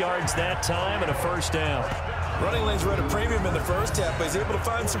 12 yards that time, and a first down. Running lanes were at a premium in the first half, but he's able to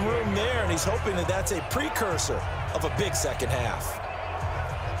find some room there, and he's hoping that that's a precursor of a big second half.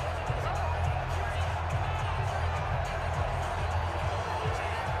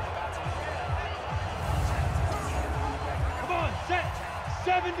 Come on, set.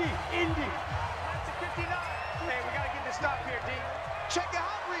 70, Indy. That's the 59. Hey, we got to get this stop here, D. Check the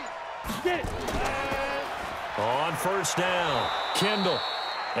hot read. Get it. On first down, Kendall.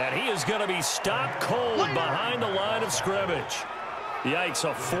 And he is going to be stopped cold behind the line of scrimmage. Yikes,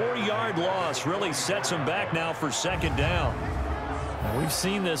 a 4-yard loss really sets him back now for second down. We've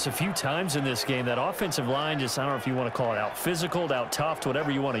seen this a few times in this game. That offensive line just, I don't know if you want to call it out physical, out tough,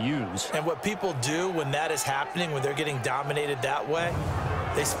 whatever you want to use. And what people do when that is happening, when they're getting dominated that way,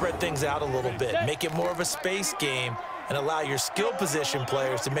 they spread things out a little bit, make it more of a space game, and allow your skill position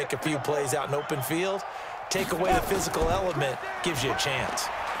players to make a few plays out in open field. Take away the physical element, gives you a chance.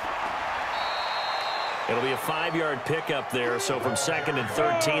 It'll be a 5-yard pickup there, so from 2nd and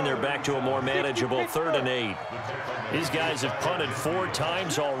 13, they're back to a more manageable 3rd and 8. These guys have punted 4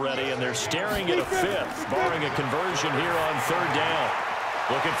 times already, and they're staring at a 5th, barring a conversion here on 3rd down.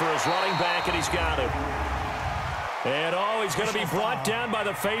 Looking for his running back, and he's got him. And, oh, he's going to be brought down by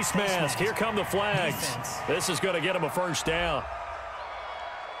the face mask. Here come the flags. This is going to get him a first down.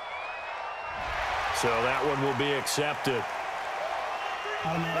 So that one will be accepted.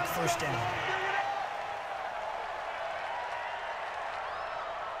 Automatic first down.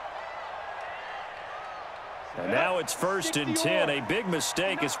 And now it's 1st and 10. A big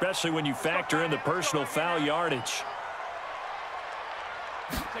mistake, especially when you factor in the personal foul yardage.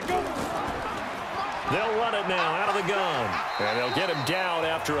 They'll run it now out of the gun. And they'll get him down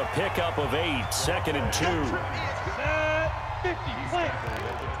after a pickup of 8. 2nd and 2.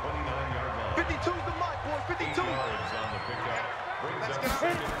 52's the mark, boy. 52.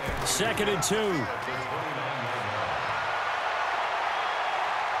 2nd and 2.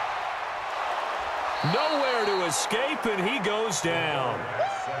 Nowhere to escape, and he goes down.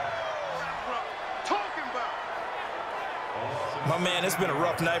 My man, it's been a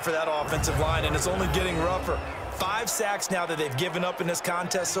rough night for that offensive line, and it's only getting rougher. 5 sacks now that they've given up in this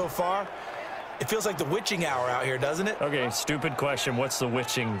contest so far. It feels like the witching hour out here, doesn't it? Okay, stupid question. What's the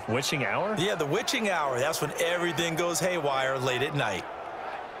witching hour? Yeah, the witching hour. That's when everything goes haywire late at night.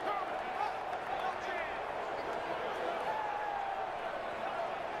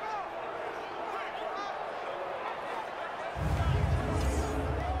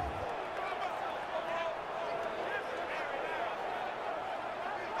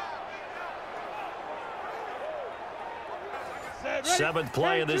 Seventh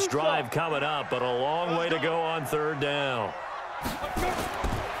play of this drive coming up, but a long way to go on 3rd down.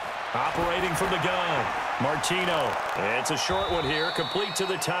 Operating from the gun, Martino. It's a short one here, complete to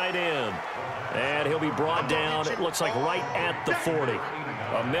the tight end. And he'll be brought down, it looks like right at the 40.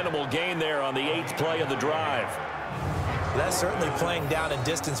 A minimal gain there on the 8th play of the drive. That's certainly playing down in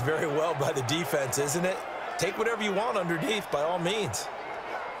distance very well by the defense, isn't it? Take whatever you want underneath, by all means.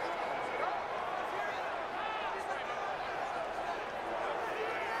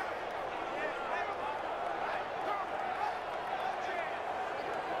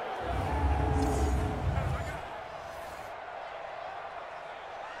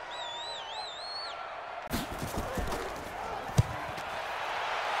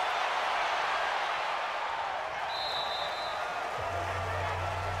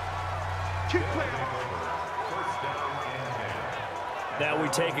 Now we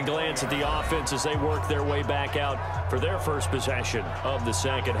take a glance at the offense as they work their way back out for their first possession of the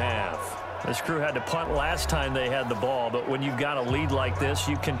 2nd half. This crew had to punt last time they had the ball, but when you've got a lead like this,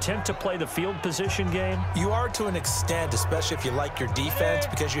 you content to play the field position game? You are to an extent, especially if you like your defense,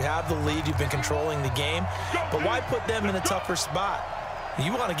 because you have the lead, you've been controlling the game. But why put them in a tougher spot?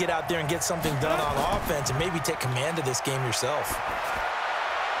 You want to get out there and get something done on offense and maybe take command of this game yourself.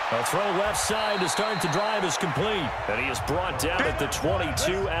 A throw left side to start the drive is complete. And he is brought down at the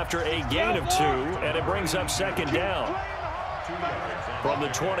 22 after a gain of 2, and it brings up 2nd down. From the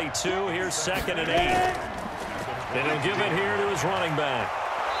 22, here's 2nd and 8. And he'll give it here to his running back.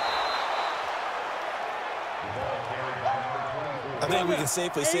 I think we can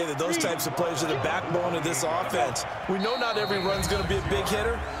safely say that those types of plays are the backbone of this offense. We know not every run's going to be a big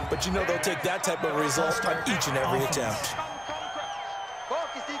hitter, but you know they'll take that type of result on each and every attempt.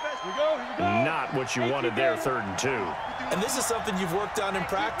 Not what you wanted there, 3rd and 2. And this is something you've worked on in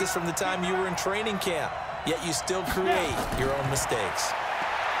practice from the time you were in training camp, yet you still create your own mistakes.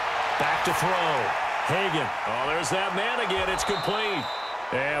 Back to throw. Hagan. Oh, there's that man again. It's complete.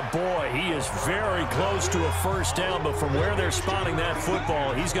 And boy, he is very close to a 1st down, but from where they're spotting that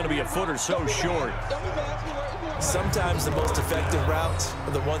football, he's going to be a foot or so short. Sometimes the most effective routes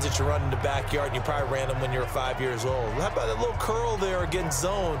are the ones that you run in the backyard, and you probably ran them when you were 5 years old. How about a little curl there against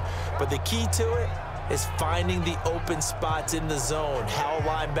zone? But the key to it is finding the open spots in the zone. How a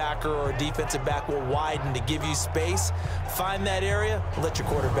linebacker or a defensive back will widen to give you space. Find that area and let your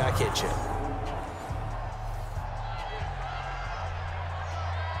quarterback hit you.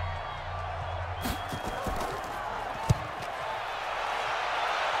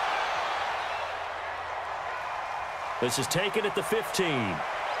 This is taken at the 15.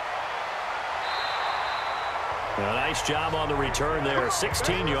 A nice job on the return there,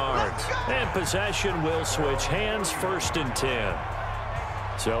 16 yards. And possession will switch hands, 1st and 10.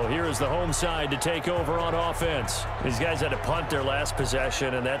 So here is the home side to take over on offense. These guys had to punt their last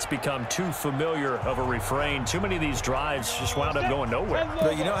possession, and that's become too familiar of a refrain. Too many of these drives just wound up going nowhere.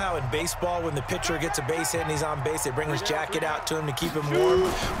 But you know how in baseball, when the pitcher gets a base hit and he's on base, they bring his jacket out to him to keep him warm?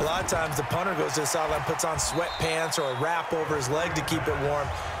 A lot of times the punter goes to the sideline, puts on sweatpants or a wrap over his leg to keep it warm.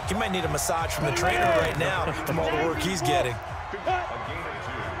 He might need a massage from the trainer right now from all the work he's getting.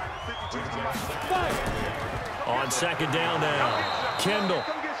 On 2nd down now. Kendall.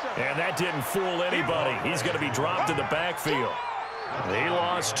 And that didn't fool anybody. He's going to be dropped in the backfield. He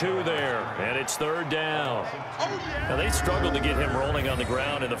lost 2 there, and it's 3rd down. Now, they struggled to get him rolling on the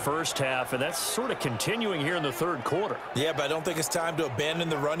ground in the 1st half, and that's sort of continuing here in the 3rd quarter. Yeah, but I don't think it's time to abandon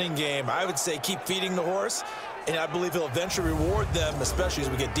the running game. I would say keep feeding the horse, and I believe he'll eventually reward them, especially as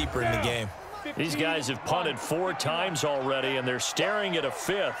we get deeper in the game. These guys have punted 4 times already, and they're staring at a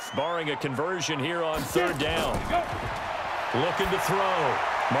 5th, barring a conversion here on 3rd down. Looking to throw.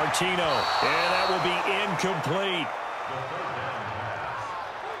 Martino, and that will be incomplete.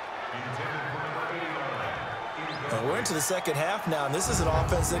 And we're into the second half now, and this is an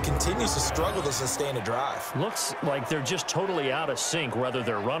offense that continues to struggle to sustain a drive. Looks like they're just totally out of sync, whether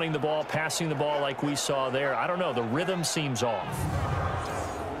they're running the ball, passing the ball like we saw there. I don't know. The rhythm seems off.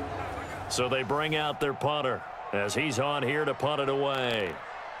 So they bring out their punter as he's on here to punt it away.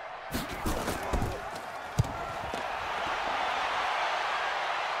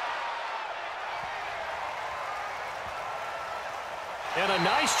 And a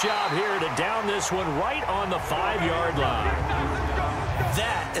nice job here to down this one right on the 5-yard line.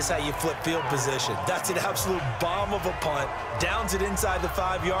 That is how you flip field position. That's an absolute bomb of a punt. Downs it inside the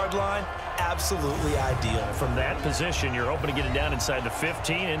 5-yard line. Absolutely ideal. From that position, you're hoping to get it down inside the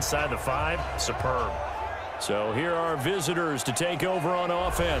 15, inside the 5. Superb. So here are visitors to take over on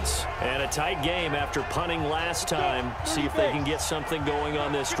offense. And a tight game after punting last time. See if they can get something going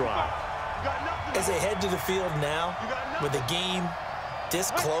on this drive. As they head to the field now, with the game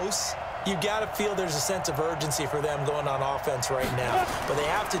this close, you got to feel there's a sense of urgency for them going on offense right now. But they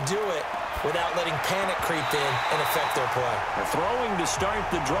have to do it without letting panic creep in and affect their play. They're throwing to start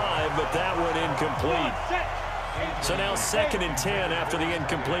the drive, but that one incomplete. So now 2nd and 10 after the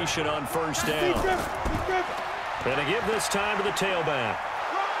incompletion on 1st down. And to give this time to the tailback.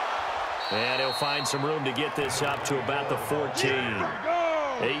 And he'll find some room to get this up to about the 14.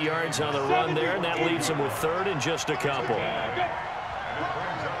 8 yards on the run there, and that leaves him with 3rd and just a couple.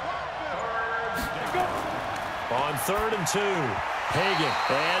 On 3rd and 2, Hagan,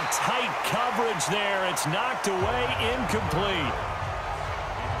 and tight coverage there. It's knocked away, incomplete.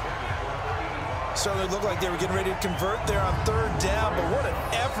 Certainly looked like they were getting ready to convert there on 3rd down, but what an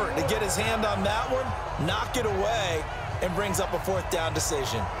effort to get his hand on that one, knock it away, and brings up a 4th down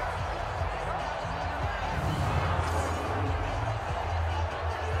decision.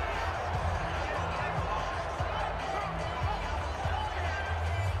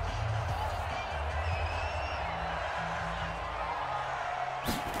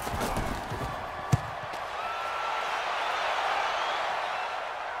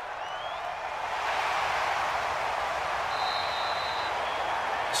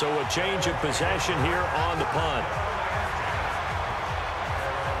 So a change of possession here on the punt.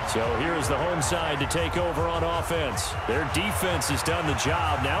 So here's the home side to take over on offense. Their defense has done the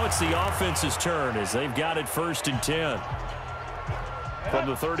job. Now it's the offense's turn as they've got it 1st and 10. From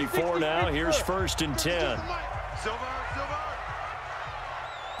the 34 now, here's 1st and 10.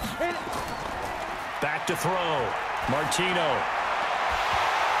 Back to throw. Martino.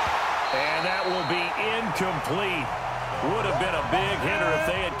 And that will be incomplete. Would have been a big hitter if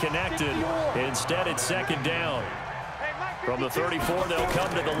they had connected. Instead, it's 2nd down. From the 34, they'll come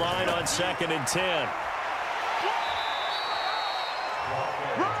to the line on 2nd and 10.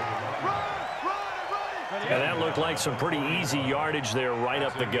 And that looked like some pretty easy yardage there right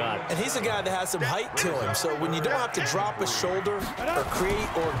up the gut. And he's a guy that has some height to him, so when you don't have to drop a shoulder or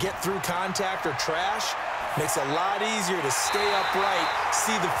create or get through contact or trash, makes it a lot easier to stay upright,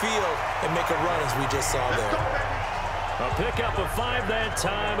 see the field, and make a run as we just saw there. A pickup of 5 that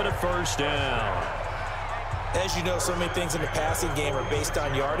time and a 1st down. As you know, so many things in the passing game are based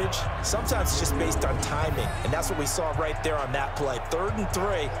on yardage. Sometimes it's just based on timing, and that's what we saw right there on that play. 3rd and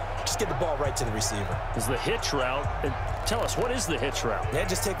 3, just get the ball right to the receiver. Is the hitch route. Tell us, what is the hitch route? Yeah,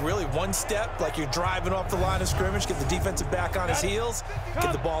 just take really one step like you're driving off the line of scrimmage, get the defensive back on his heels,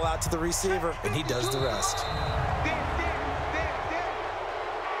 get the ball out to the receiver, and he does the rest.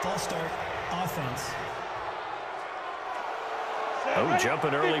 False start, offense. Oh,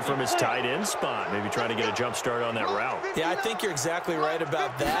 jumping early from his tight end spot. Maybe trying to get a jump start on that route. Yeah, I think you're exactly right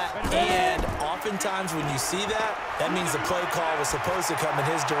about that. And oftentimes when you see that, that means the play call was supposed to come in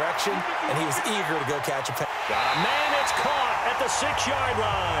his direction, and he was eager to go catch a pass. Man, it's caught at the 6-yard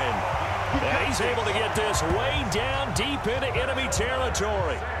line. And he's able to get this way down deep into enemy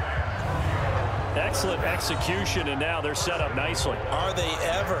territory. Excellent execution, and now they're set up nicely. Are they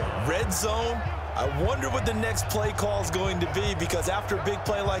ever? Red zone? I wonder what the next play call is going to be, because after a big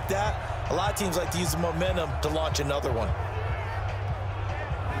play like that, a lot of teams like to use the momentum to launch another one.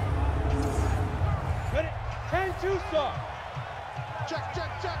 Ready? 10-2 stop. Check,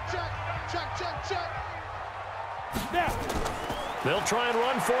 check, check, check. Check, check, check. Now. They'll try and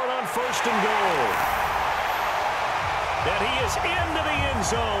run for it on 1st and goal. And he is into the end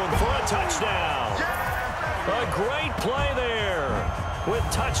zone for a touchdown. A great play there. with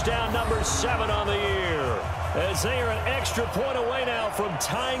touchdown number 7 on the year. As they are an extra point away now from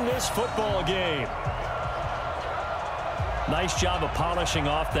tying this football game. Nice job of polishing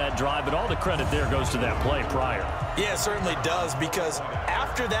off that drive, but all the credit there goes to that play prior. Yeah, it certainly does, because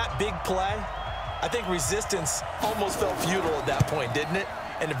after that big play, I think resistance almost felt futile at that point, didn't it?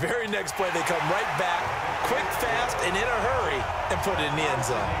 And the very next play, they come right back, quick, fast, and in a hurry, and put it in the end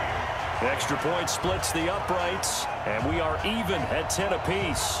zone. Extra point splits the uprights, and we are even at 10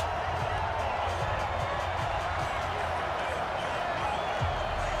 apiece.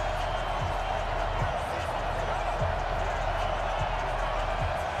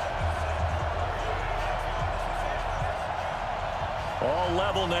 All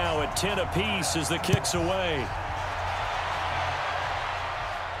level now at 10 apiece as the kick's away.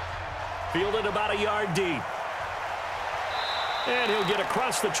 Fielded about a yard deep. And he'll get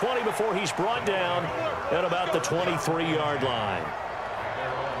across the 20 before he's brought down at about the 23-yard line.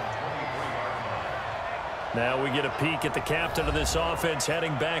 Now we get a peek at the captain of this offense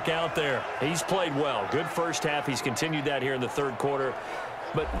heading back out there. He's played well. Good first half. He's continued that here in the third quarter.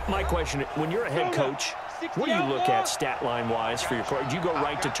 But my question, when you're a head coach, what do you look at stat line-wise for your quarterback? Do you go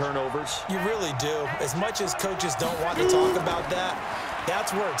right to turnovers? You really do. As much as coaches don't want to talk about that,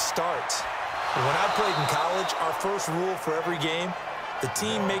 that's where it starts. When I played in college, our first rule for every game, the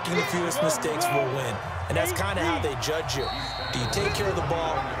team making the fewest mistakes will win. And that's kind of how they judge you. Do you take care of the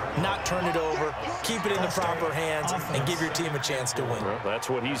ball, not turn it over, keep it in the proper hands, and give your team a chance to win? Well, that's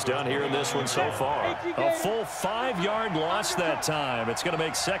what he's done here in this one so far. A full 5-yard loss that time. It's going to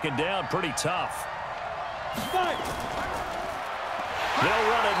make second down pretty tough. They'll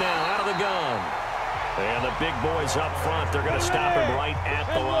run it now out of the gun. And the big boys up front, they're going to stop him right at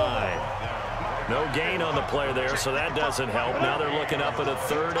the line. No gain on the play there, so that doesn't help. Now they're looking up at a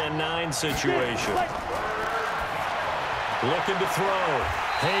 3rd and 9 situation. Looking to throw.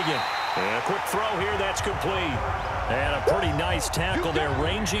 Hagan. And a quick throw here, that's complete. And a pretty nice tackle there,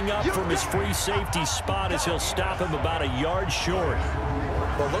 ranging up from his free safety spot as he'll stop him about a yard short.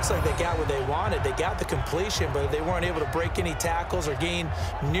 Well, it looks like they got what they wanted. They got the completion, but they weren't able to break any tackles or gain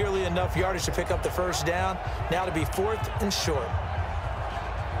nearly enough yardage to pick up the first down. Now to be 4th and short.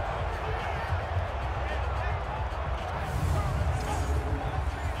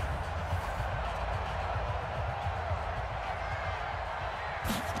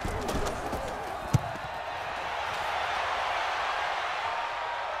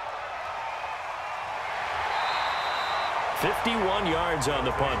 Yards on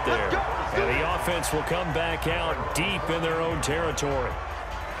the punt there. And the offense will come back out deep in their own territory.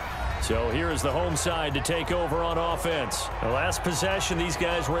 So here is the home side to take over on offense. The last possession, these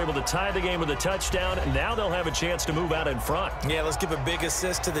guys were able to tie the game with a touchdown, and now they'll have a chance to move out in front. Yeah, let's give a big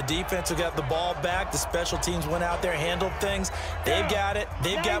assist to the defense who got the ball back. The special teams went out there, handled things. They've got it.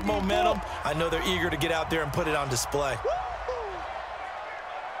 They've got momentum. I know they're eager to get out there and put it on display.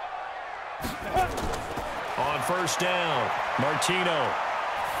 On first down, Martino.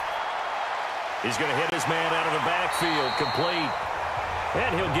 He's going to hit his man out of the backfield, complete.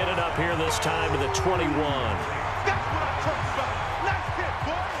 And he'll get it up here this time to the 21. That's what I'm talking about. Nice hit,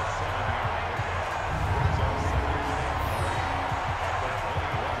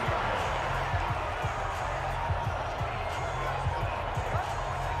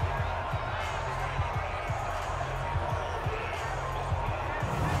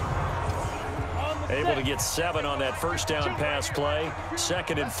 boys. Able to get 7 on that first down pass play.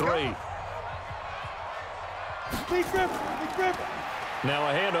 2nd and 3. Now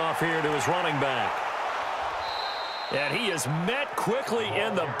a handoff here to his running back. And he is met quickly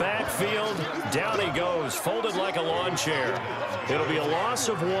in the backfield. Down he goes, folded like a lawn chair. It'll be a loss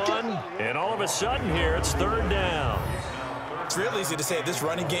of 1, and all of a sudden here it's 3rd down. It's real easy to say this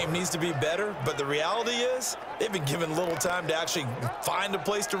running game needs to be better, but the reality is they've been given little time to actually find a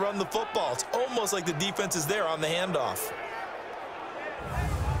place to run the football. It's almost like the defense is there on the handoff.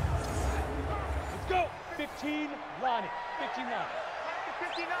 Let's go. 15, line it. 15 line.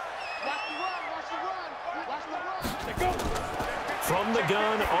 59. Watch the run, watch the run, watch the run. Let's go. From the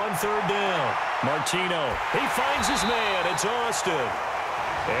gun on 3rd down, Martino. He finds his man. It's Austin.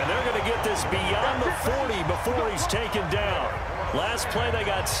 And they're going to get this beyond the 40 before he's taken down. Last play, they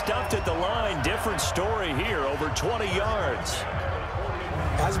got stuffed at the line. Different story here, over 20 yards.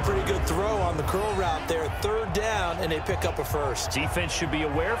 That's a pretty good throw on the curl route there. 3rd down, and they pick up a first. Defense should be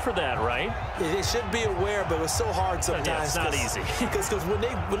aware for that, right? They should be aware, but it was so hard sometimes. Yeah, it's not easy. Because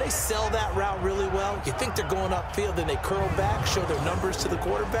when they sell that route really well, you think they're going upfield, then they curl back, show their numbers to the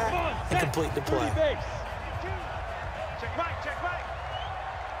quarterback, and complete the play. Check right, check right.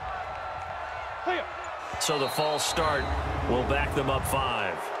 Clear. So the false start will back them up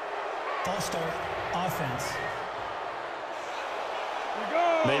 5. False start, offense.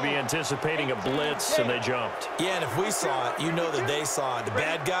 Maybe anticipating a blitz, and they jumped. Yeah, and if we saw it, you know that they saw it. The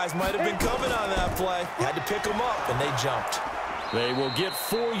bad guys might have been coming on that play. Had to pick them up, and they jumped. They will get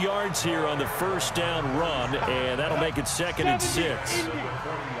 4 yards here on the first down run, and that'll make it 2nd and 6.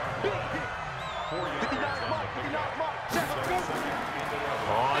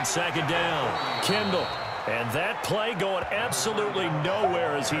 On 2nd down, Kendall. And that play going absolutely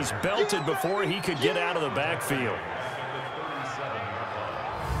nowhere as he's belted before he could get out of the backfield.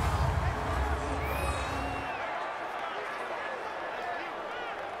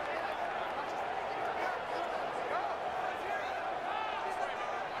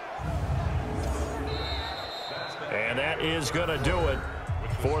 And that is going to do it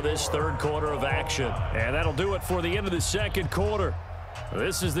for this 3rd quarter of action. And that'll do it for the end of the 2nd quarter.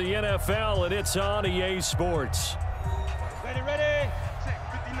 This is the NFL, and it's on EA Sports. Ready, ready.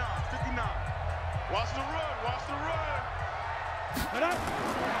 59, 59. Watch the run, watch the run.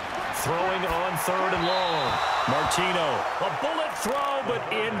 Throwing on 3rd and long. Martino, a bullet throw, but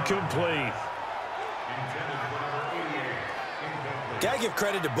incomplete. Got to give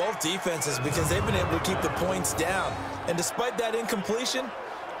credit to both defenses because they've been able to keep the points down. And despite that incompletion,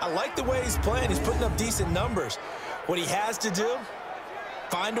 I like the way he's playing. He's putting up decent numbers. What he has to do,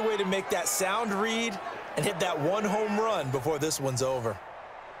 find a way to make that sound read and hit that 1 home run before this one's over.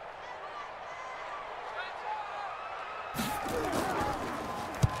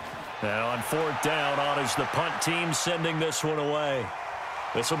 Now on 4th down, on is the punt team sending this one away.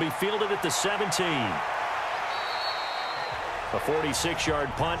 This will be fielded at the 17. A 46-yard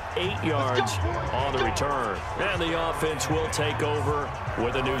punt, 8 yards on the return. And the offense will take over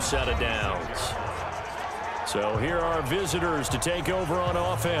with a new set of downs. So here are visitors to take over on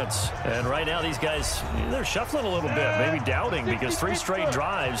offense. And right now these guys, they're shuffling a little bit, maybe doubting, because 3 straight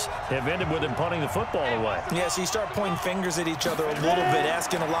drives have ended with them punting the football away. Yeah, so you start pointing fingers at each other a little bit,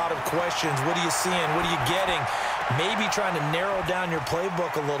 asking a lot of questions. What are you seeing? What are you getting? Maybe trying to narrow down your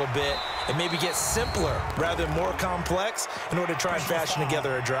playbook a little bit and maybe get simpler rather than more complex in order to try and fashion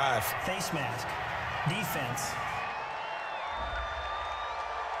together a drive. Face mask. Defense.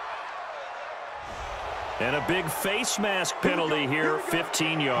 And a big face mask penalty here,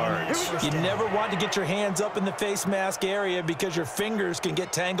 15 yards. You never want to get your hands up in the face mask area because your fingers can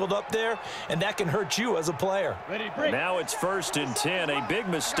get tangled up there, and that can hurt you as a player. Now it's 1st and 10, a big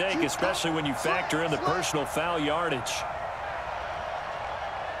mistake, especially when you factor in the personal foul yardage.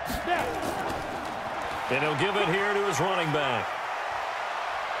 And he'll give it here to his running back.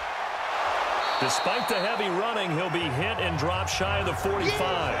 Despite the heavy running, he'll be hit and drop shy of the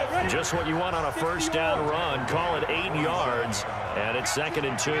 45. Just what you want on a first down run. Call it 8 yards, and it's 2nd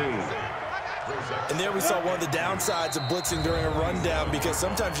and 2. And there we saw one of the downsides of blitzing during a rundown because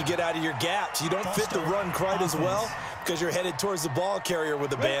sometimes you get out of your gaps. You don't fit the run quite as well because you're headed towards the ball carrier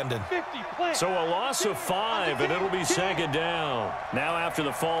with abandon. So a loss of 5, and it'll be 2nd down. Now after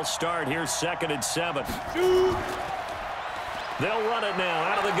the false start, here's 2nd and 7. They'll run it now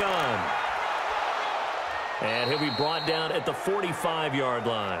out of the gun. And he'll be brought down at the 45-yard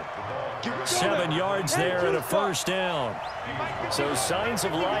line. 7 yards there and a first down. So signs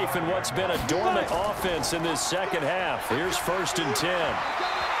of life in what's been a dormant offense in this second half. Here's 1st and 10.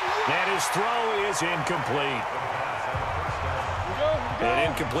 And his throw is incomplete.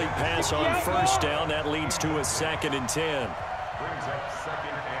 An incomplete pass on first down. That leads to a 2nd and 10.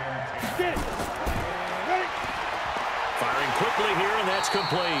 Firing quickly here, and that's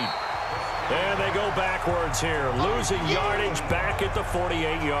complete. And they go backwards here, losing yardage back at the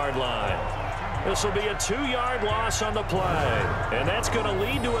 48-yard line. This will be a 2-yard loss on the play, and that's going to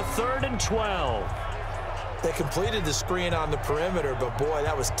lead to a 3rd and 12. They completed the screen on the perimeter, but boy,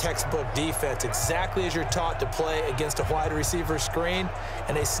 that was textbook defense, exactly as you're taught to play against a wide receiver screen,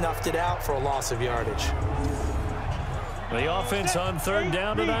 and they snuffed it out for a loss of yardage. The offense on 3rd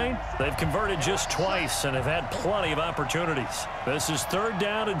down tonight, they've converted just twice and have had plenty of opportunities. This is 3rd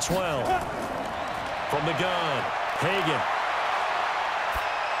down and 12. From the gun, Hagan.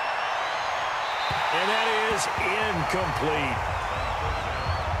 And that is incomplete.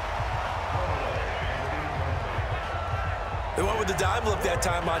 They went with the dime look that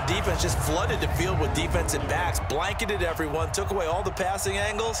time on defense, just flooded the field with defensive backs, blanketed everyone, took away all the passing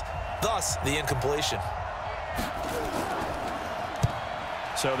angles, thus the incompletion.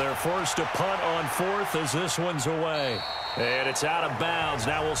 So they're forced to punt on 4th as this one's away. And it's out of bounds.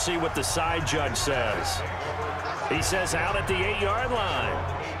 Now we'll see what the side judge says. He says out at the 8-yard line.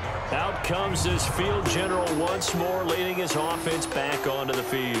 Out comes this field general once more, leading his offense back onto the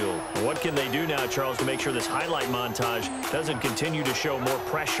field. What can they do now, Charles, to make sure this highlight montage doesn't continue to show more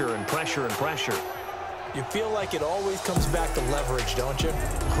pressure and pressure and pressure? You feel like it always comes back to leverage, don't you?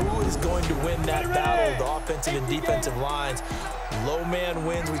 Who is going to win that battle, the offensive and defensive lines? Low man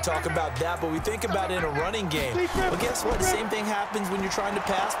wins, we talk about that, but we think about it in a running game. Well, guess what? Same thing happens when you're trying to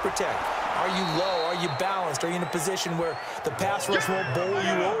pass protect. Are you low? Are you balanced? Are you in a position where the pass rush won't bowl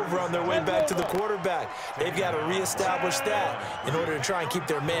you over on their way back to the quarterback? They've got to reestablish that in order to try and keep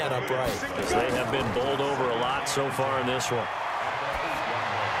their man upright. Because they have been bowled over a lot so far in this one.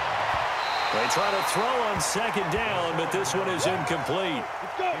 They try to throw on second down, but this one is incomplete.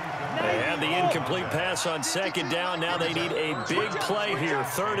 They had the incomplete pass on second down. Now they need a big play here,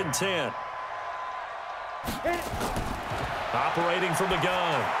 3rd and 10. Operating from the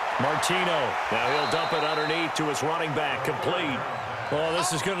gun, Martino. Now he'll dump it underneath to his running back, complete. Well,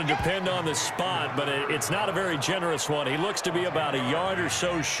 this is going to depend on the spot, but it's not a very generous one. He looks to be about a yard or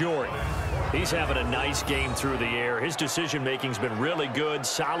so short. He's having a nice game through the air. His decision-making's been really good,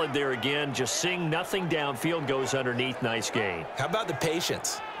 solid there again. Just seeing nothing downfield, goes underneath. Nice gain. How about the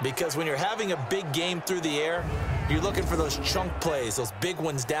patience? Because when you're having a big game through the air, you're looking for those chunk plays, those big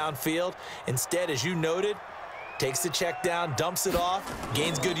ones downfield. Instead, as you noted, takes the check down, dumps it off,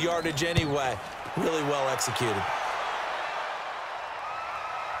 gains good yardage anyway. Really well executed.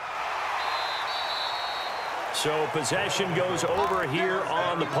 So possession goes over here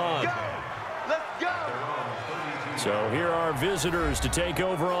on the punt. Let's go. So here are visitors to take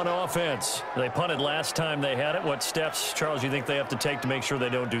over on offense. They punted last time they had it. What steps, Charles, you think they have to take to make sure they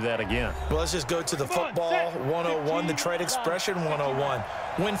don't do that again? Well, let's just go to the football 101, the trade expression 101.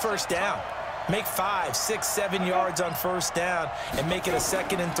 Win first down. Make 5, 6, 7 yards on first down and make it a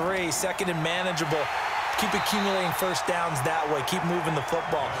 2nd and 3, 2nd and manageable. Keep accumulating first downs that way. Keep moving the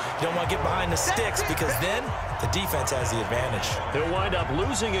football. You don't want to get behind the sticks because then the defense has the advantage. He'll wind up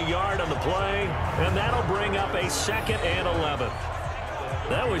losing a yard on the play, and that'll bring up a 2nd and 11.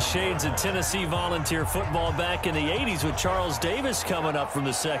 That was shades of Tennessee volunteer football back in the 80s with Charles Davis coming up from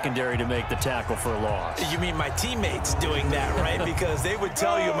the secondary to make the tackle for a loss. You mean my teammates doing that, right? Because they would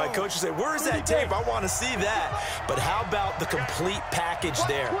tell you, my coach would say, where's that tape? I want to see that. But how about the complete package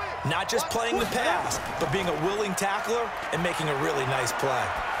there? Not just playing the pass, but being a willing tackler and making a really nice play.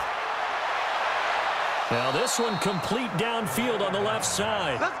 Now this one complete downfield on the left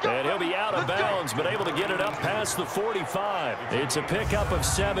side. And he'll be out of bounds, but able to get it up past the 45. It's a pickup of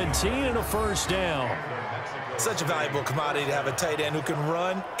 17 and a first down. Such a valuable commodity to have a tight end who can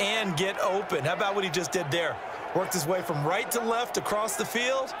run and get open. How about what he just did there? Worked his way from right to left across the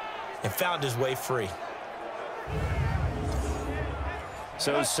field and found his way free.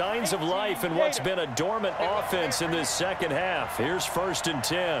 So signs of life in what's been a dormant offense in this second half. Here's 1st and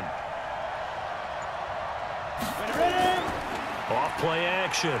 10. Off play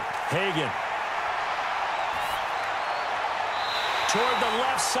action. Hagan. Toward the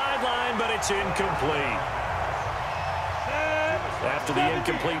left sideline, but it's incomplete. After the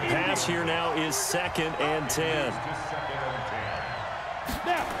incomplete pass, here now is 2nd and 10.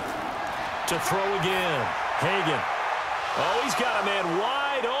 To throw again. Hagan. Oh, he's got a man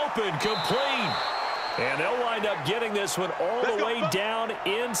wide open, complete. And they'll wind up getting this one all the way down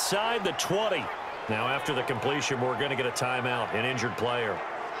inside the 20. Now, after the completion, we're going to get a timeout, an injured player.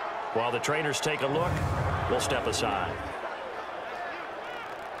 While the trainers take a look, we'll step aside.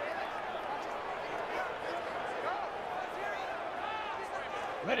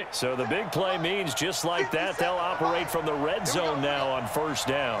 So the big play means just like that, they'll operate from the red zone now on first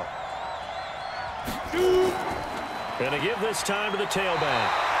down. Going to give this time to the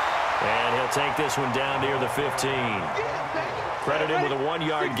tailback. And he'll take this one down near the 15. Credit him with a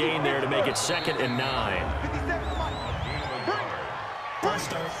 1-yard gain there to make it 2nd and 9. First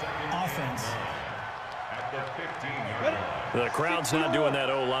start, offense. The crowd's not doing that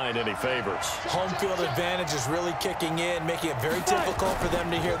O-line any favors. Home field advantage is really kicking in, making it very difficult for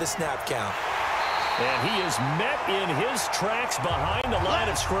them to hear the snap count. And he is met in his tracks behind the line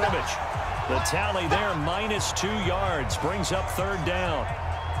of scrimmage. The tally there, -2 yards, brings up 3rd down.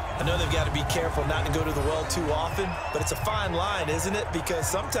 I know they've got to be careful not to go to the well too often, but it's a fine line, isn't it? Because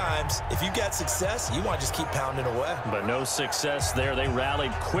sometimes, if you've got success, you want to just keep pounding away. But no success there. They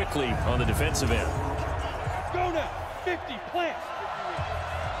rallied quickly on the defensive end. Go now. 50, plant.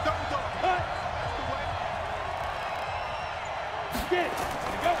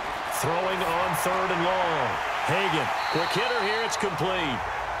 Throwing on 3rd and long. Hagan, quick hitter here. It's complete.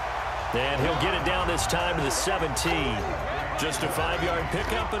 And he'll get it down this time to the 17. Just a 5-yard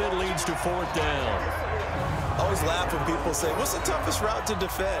pickup, and it leads to 4th down. I always laugh when people say, what's the toughest route to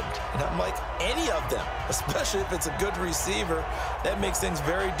defend? And I'm like, any of them, especially if it's a good receiver. That makes things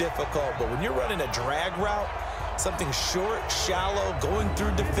very difficult. But when you're running a drag route, something short, shallow, going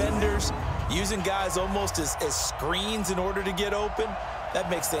through defenders, using guys almost as screens in order to get open,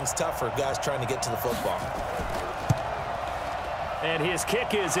 that makes things tough for guys trying to get to the football. And his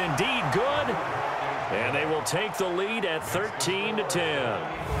kick is indeed good. And they will take the lead at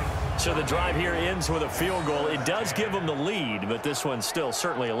 13-10. So the drive here ends with a field goal. It does give them the lead, but this one's still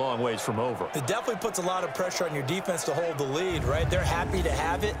certainly a long ways from over. It definitely puts a lot of pressure on your defense to hold the lead, right? They're happy to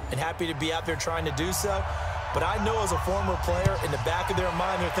have it and happy to be out there trying to do so. But I know as a former player, in the back of their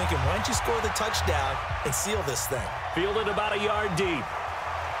mind, they're thinking, why don't you score the touchdown and seal this thing? Fielded about a yard deep.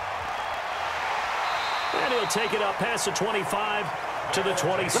 And he'll take it up past the 25 to the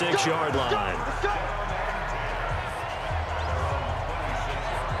 26-yard line.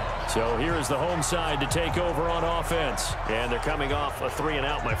 So here is the home side to take over on offense. And they're coming off a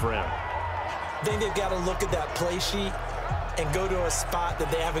 3-and-out, my friend. I think they've got to look at that play sheet and go to a spot that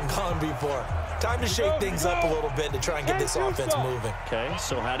they haven't gone before. Time to shake things up a little bit to try and get this offense moving. Okay,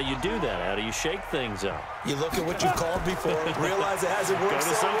 so how do you do that? How do you shake things up? You look at what you've called before, realize it hasn't worked Go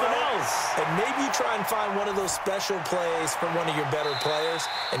to something else. and maybe you try and find one of those special plays from one of your better players,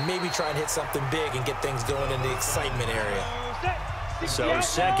 and maybe try and hit something big and get things going in the excitement area. So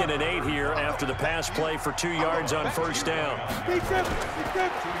 2nd and 8 here after the pass play for 2 yards on 1st down.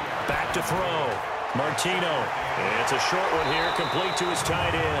 Back to throw. Martino. It's a short one here, complete to his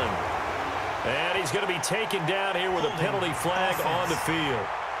tight end. And he's going to be taken down here with a penalty flag on the field.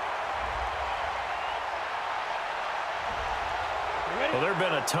 Well, there have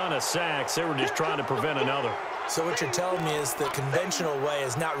been a ton of sacks. They were just trying to prevent another. So what you're telling me is the conventional way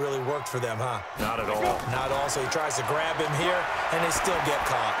has not really worked for them, huh? Not at all. Not at all. So he tries to grab him here, and they still get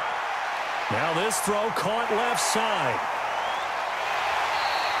caught. Now this throw caught left side.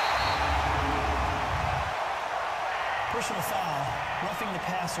 Personal foul, roughing the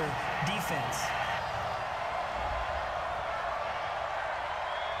passer, defense.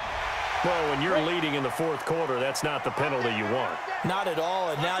 Well, when you're leading in the 4th quarter, that's not the penalty you want. Not at all,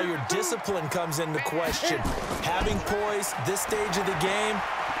 and now your discipline comes into question. Having poise, this stage of the game,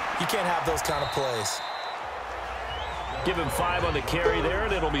 you can't have those kind of plays. Give him 5 on the carry there,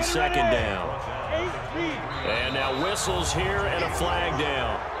 and it'll be 2nd down. And now whistles here and a flag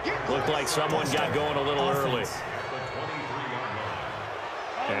down. Looked like someone got going a little early.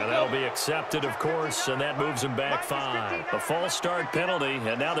 And that'll be accepted, of course, and that moves them back 5. A false start penalty,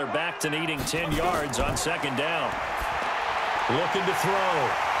 and now they're back to needing 10 yards on 2nd down. Looking to throw.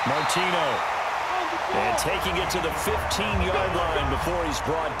 Martino. And taking it to the 15-yard line before he's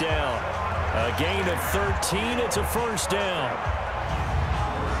brought down. A gain of 13. It's a 1st down.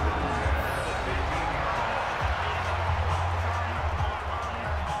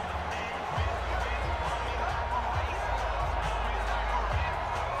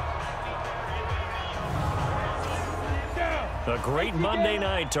 A great Monday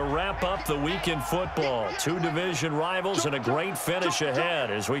night to wrap up the week in football. 2 division rivals and a great finish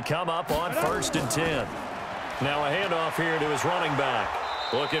ahead as we come up on 1st and 10. Now a handoff here to his running back.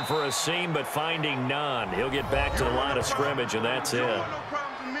 Looking for a seam but finding none. He'll get back to the line of scrimmage and that's it.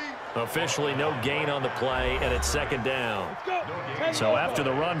 Officially no gain on the play and it's 2nd down. So after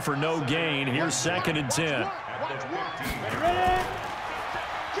the run for no gain, here's 2nd and 10.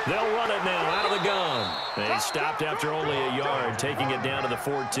 They'll run it now out of the gun. They stopped after only a yard, taking it down to the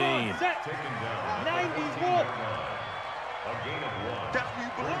 14.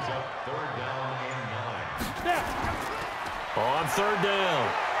 On 3rd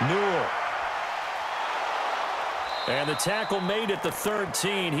down, Newell. And the tackle made at the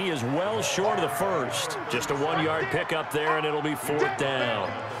 13. He is well short of the 1st. Just a 1-yard pickup there, and it'll be 4th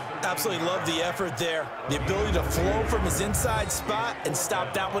down. Absolutely love the effort there. The ability to flow from his inside spot and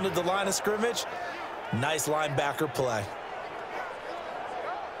stop that one at the line of scrimmage. Nice linebacker play.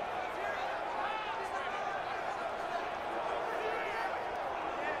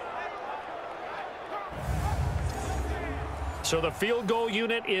 So the field goal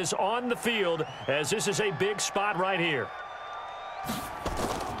unit is on the field as this is a big spot right here.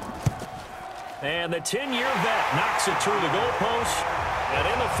 And the 10-year vet knocks it through the goalpost. And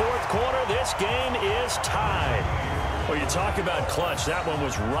in the 4th quarter, this game is tied. Well, you talk about clutch. That one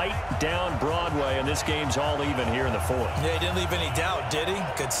was right down Broadway, and this game's all even here in the 4th. Yeah, he didn't leave any doubt, did he?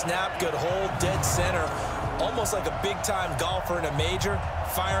 Good snap, good hold, dead center. Almost like a big-time golfer in a major,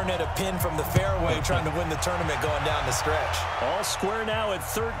 firing at a pin from the fairway, trying to win the tournament going down the stretch. All square now at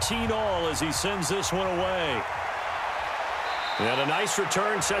 13 all as he sends this one away. And a nice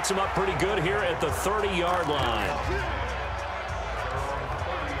return sets him up pretty good here at the 30-yard line.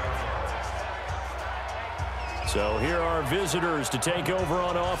 So here are visitors to take over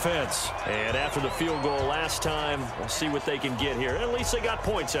on offense. And after the field goal last time, we'll see what they can get here. At least they got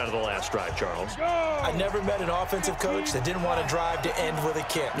points out of the last drive, Charles. I never met an offensive coach that didn't want to drive to end with a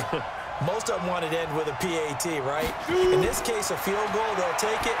kick. Most of them wanted to end with a PAT, right? In this case, a field goal, they'll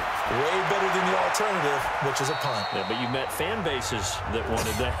take it way better than the alternative, which is a punt. Yeah, but you met fan bases that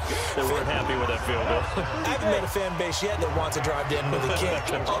wanted that, that weren't happy with that field goal. I haven't met a fan base yet that wants to drive to end with a kick,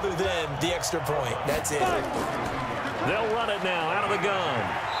 other than the extra point. That's it. They'll run it now out of the gun.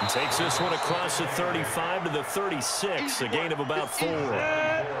 And takes this one across the 35 to the 36, a gain of about 4.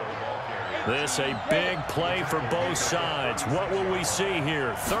 This a big play for both sides. What will we see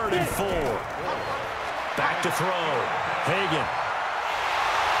here? 3rd and 4. Back to throw. Hagan.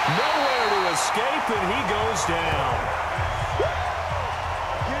 Nowhere to escape, and he goes down.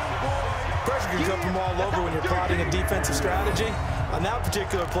 Pressure can come from all over when you're plotting a defensive strategy. On that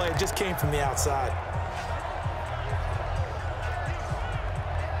particular play, it just came from the outside.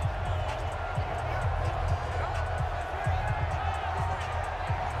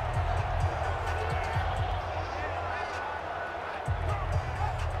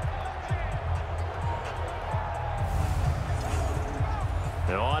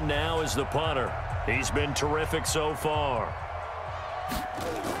 On now is the punter. He's been terrific so far.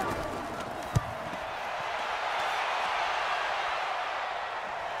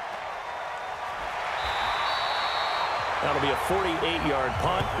 That'll be a 48-yard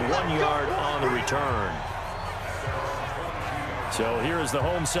punt, 1 yard on the return. So here is the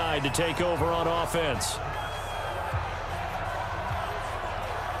home side to take over on offense.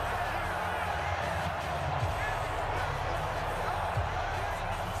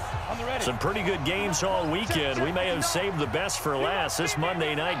 Some pretty good games all weekend. We may have saved the best for last. This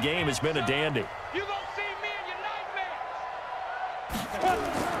Monday night game has been a dandy. You gonna see me in your nightmares.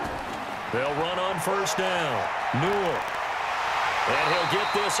 They'll run on first down. Newell. And he'll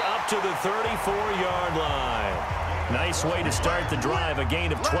get this up to the 34-yard line. Nice way to start the drive. A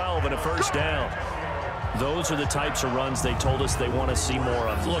gain of 12 and a first down. Those are the types of runs they told us they want to see more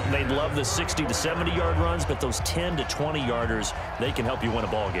of. Look, they'd love the 60 to 70-yard runs, but those 10 to 20-yarders, they can help you win a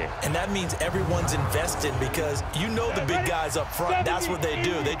ball game. And that means everyone's invested because you know the big guys up front. That's what they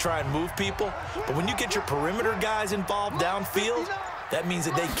do. They try and move people. But when you get your perimeter guys involved downfield, that means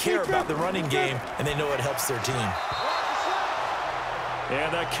that they care about the running game and they know it helps their team.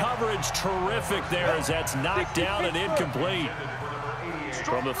 And the coverage terrific there as that's knocked down and incomplete.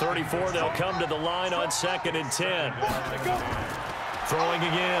 From the 34, they'll come to the line on 2nd and 10. Throwing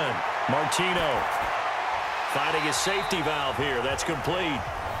again. Martino finding a safety valve here. That's complete.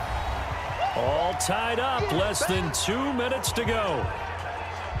 All tied up. Less than 2 minutes to go.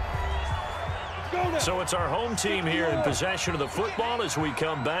 So it's our home team here in possession of the football as we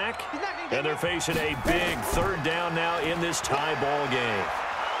come back. And they're facing a big 3rd down now in this tie ball game.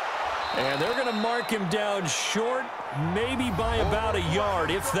 And they're going to mark him down short, maybe by about a yard,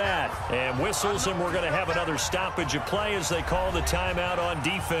 if that. And whistles, and we're going to have another stoppage of play as they call the timeout on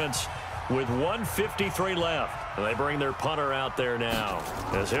defense with 1:53 left. And they bring their punter out there now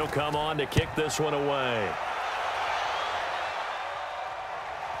as he'll come on to kick this one away.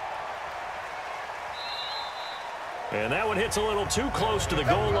 And that one hits a little too close to the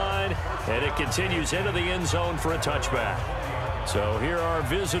goal line, and it continues into the end zone for a touchback. So here are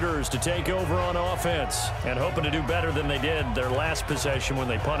visitors to take over on offense and hoping to do better than they did their last possession when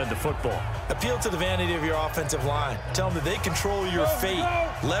they punted the football. Appeal to the vanity of your offensive line. Tell them that they control your fate.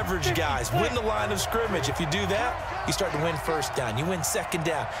 Leverage guys. Win the line of scrimmage. If you do that, you start to win first down. You win second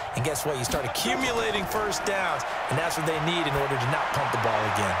down. And guess what? You start accumulating first downs, and that's what they need in order to not punt the ball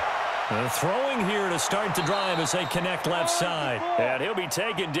again. And throwing here to start the drive as they connect left side. And he'll be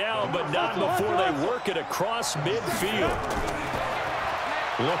taken down, but not before they work it across midfield.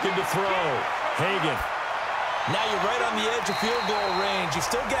 Looking to throw. Hagan. Now you're right on the edge of field goal range. You've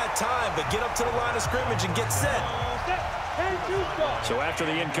still got time, but get up to the line of scrimmage and get set. So after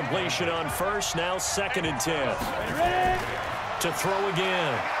the incompletion on first, now 2nd and 10. To throw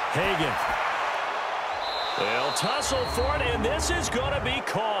again. Hagan. They'll tussle for it, and this is going to be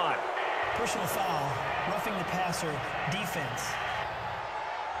caught. Personal foul, roughing the passer, defense.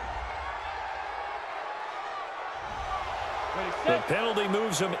 The penalty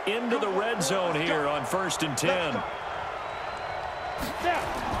moves him into the red zone here on 1st and 10.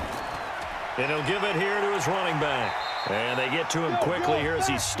 And he'll give it here to his running back. And they get to him quickly here as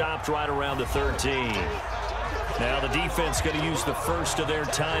he's stopped right around the 13. Now the defense going to use the first of their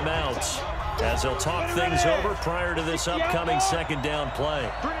timeouts. as they'll talk things over prior to this upcoming second down play.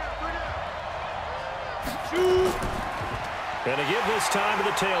 Going to give this time to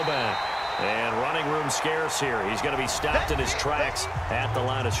the tailback. And running room scarce here. He's going to be stopped in his tracks at the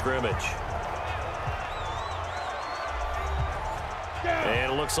line of scrimmage.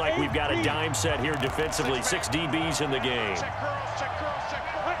 And it looks like we've got a dime set here defensively. 6 DBs in the game.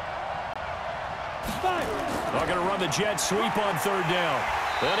 They're going to run the jet sweep on third down.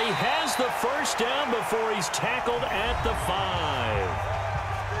 And he has the first down before he's tackled at the 5.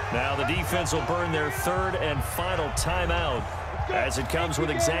 Now the defense will burn their third and final timeout as it comes with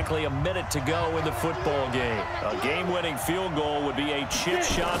exactly a minute to go in the football game. A game-winning field goal would be a chip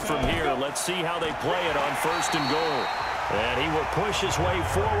shot from here. Let's see how they play it on first and goal. And he will push his way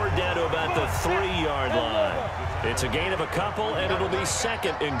forward down to about the 3-yard line. It's a gain of a couple, and it'll be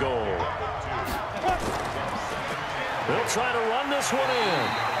second and goal. They'll try to run this one in.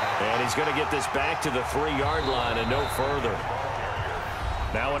 And he's going to get this back to the 3-yard line and no further.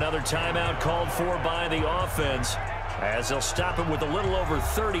 Now another timeout called for by the offense, as they'll stop him with a little over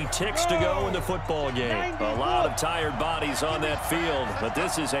 30 ticks to go in the football game. A lot of tired bodies on that field, but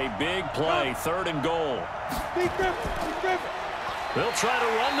this is a big play, third and goal. They'll try to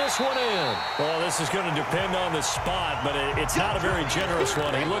run this one in. Well, this is going to depend on the spot, but it's not a very generous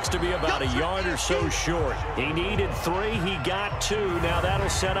one. He looks to be about a yard or so short. He needed 3. He got 2. Now that'll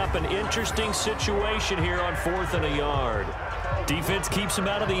set up an interesting situation here on 4th and a yard. Defense keeps him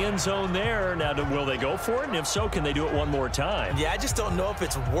out of the end zone there. Now, will they go for it? And if so, can they do it one more time? Yeah, I just don't know if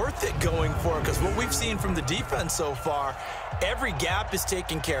it's worth it going for it, because what we've seen from the defense so far, every gap is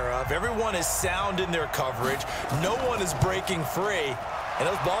taken care of. Everyone is sound in their coverage. No one is breaking free, and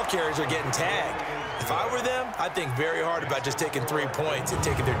those ball carriers are getting tagged. If I were them, I'd think very hard about just taking 3 points and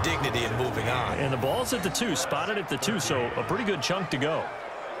taking their dignity and moving on. And the ball's at the 2, spotted at the 2, so a pretty good chunk to go.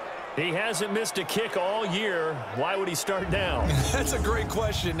 He hasn't missed a kick all year. Why would he start now? That's a great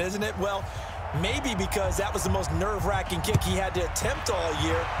question, isn't it? Well, maybe because that was the most nerve-wracking kick he had to attempt all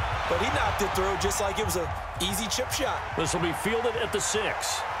year, but he knocked it through just like it was an easy chip shot. This will be fielded at the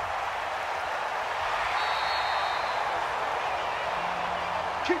 6.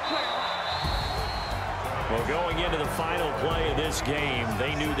 Well, going into the final play of this game,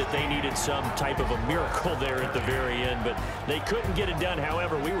 they knew that they needed some type of a miracle there at the very end, but they couldn't get it done.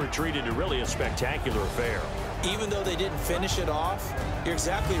 However, we were treated to really a spectacular affair. Even though they didn't finish it off, you're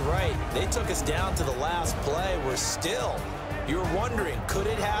exactly right. They took us down to the last play. We're still, you're wondering, could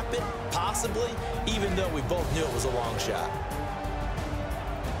it happen? Possibly, even though we both knew it was a long shot.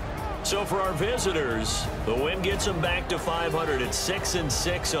 So for our visitors, the win gets them back to 500 at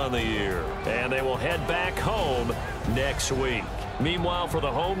 6-6 on the year. And they will head back home next week. Meanwhile, for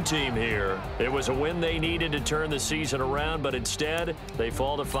the home team here, it was a win they needed to turn the season around, but instead, they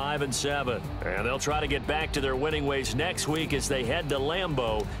fall to 5-7. And they'll try to get back to their winning ways next week as they head to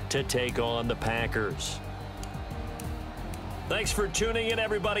Lambeau to take on the Packers. Thanks for tuning in,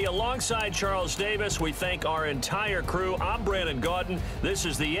 everybody. Alongside Charles Davis, we thank our entire crew. I'm Brandon Gaudin. This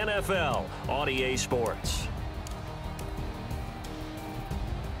is the NFL on EA Sports.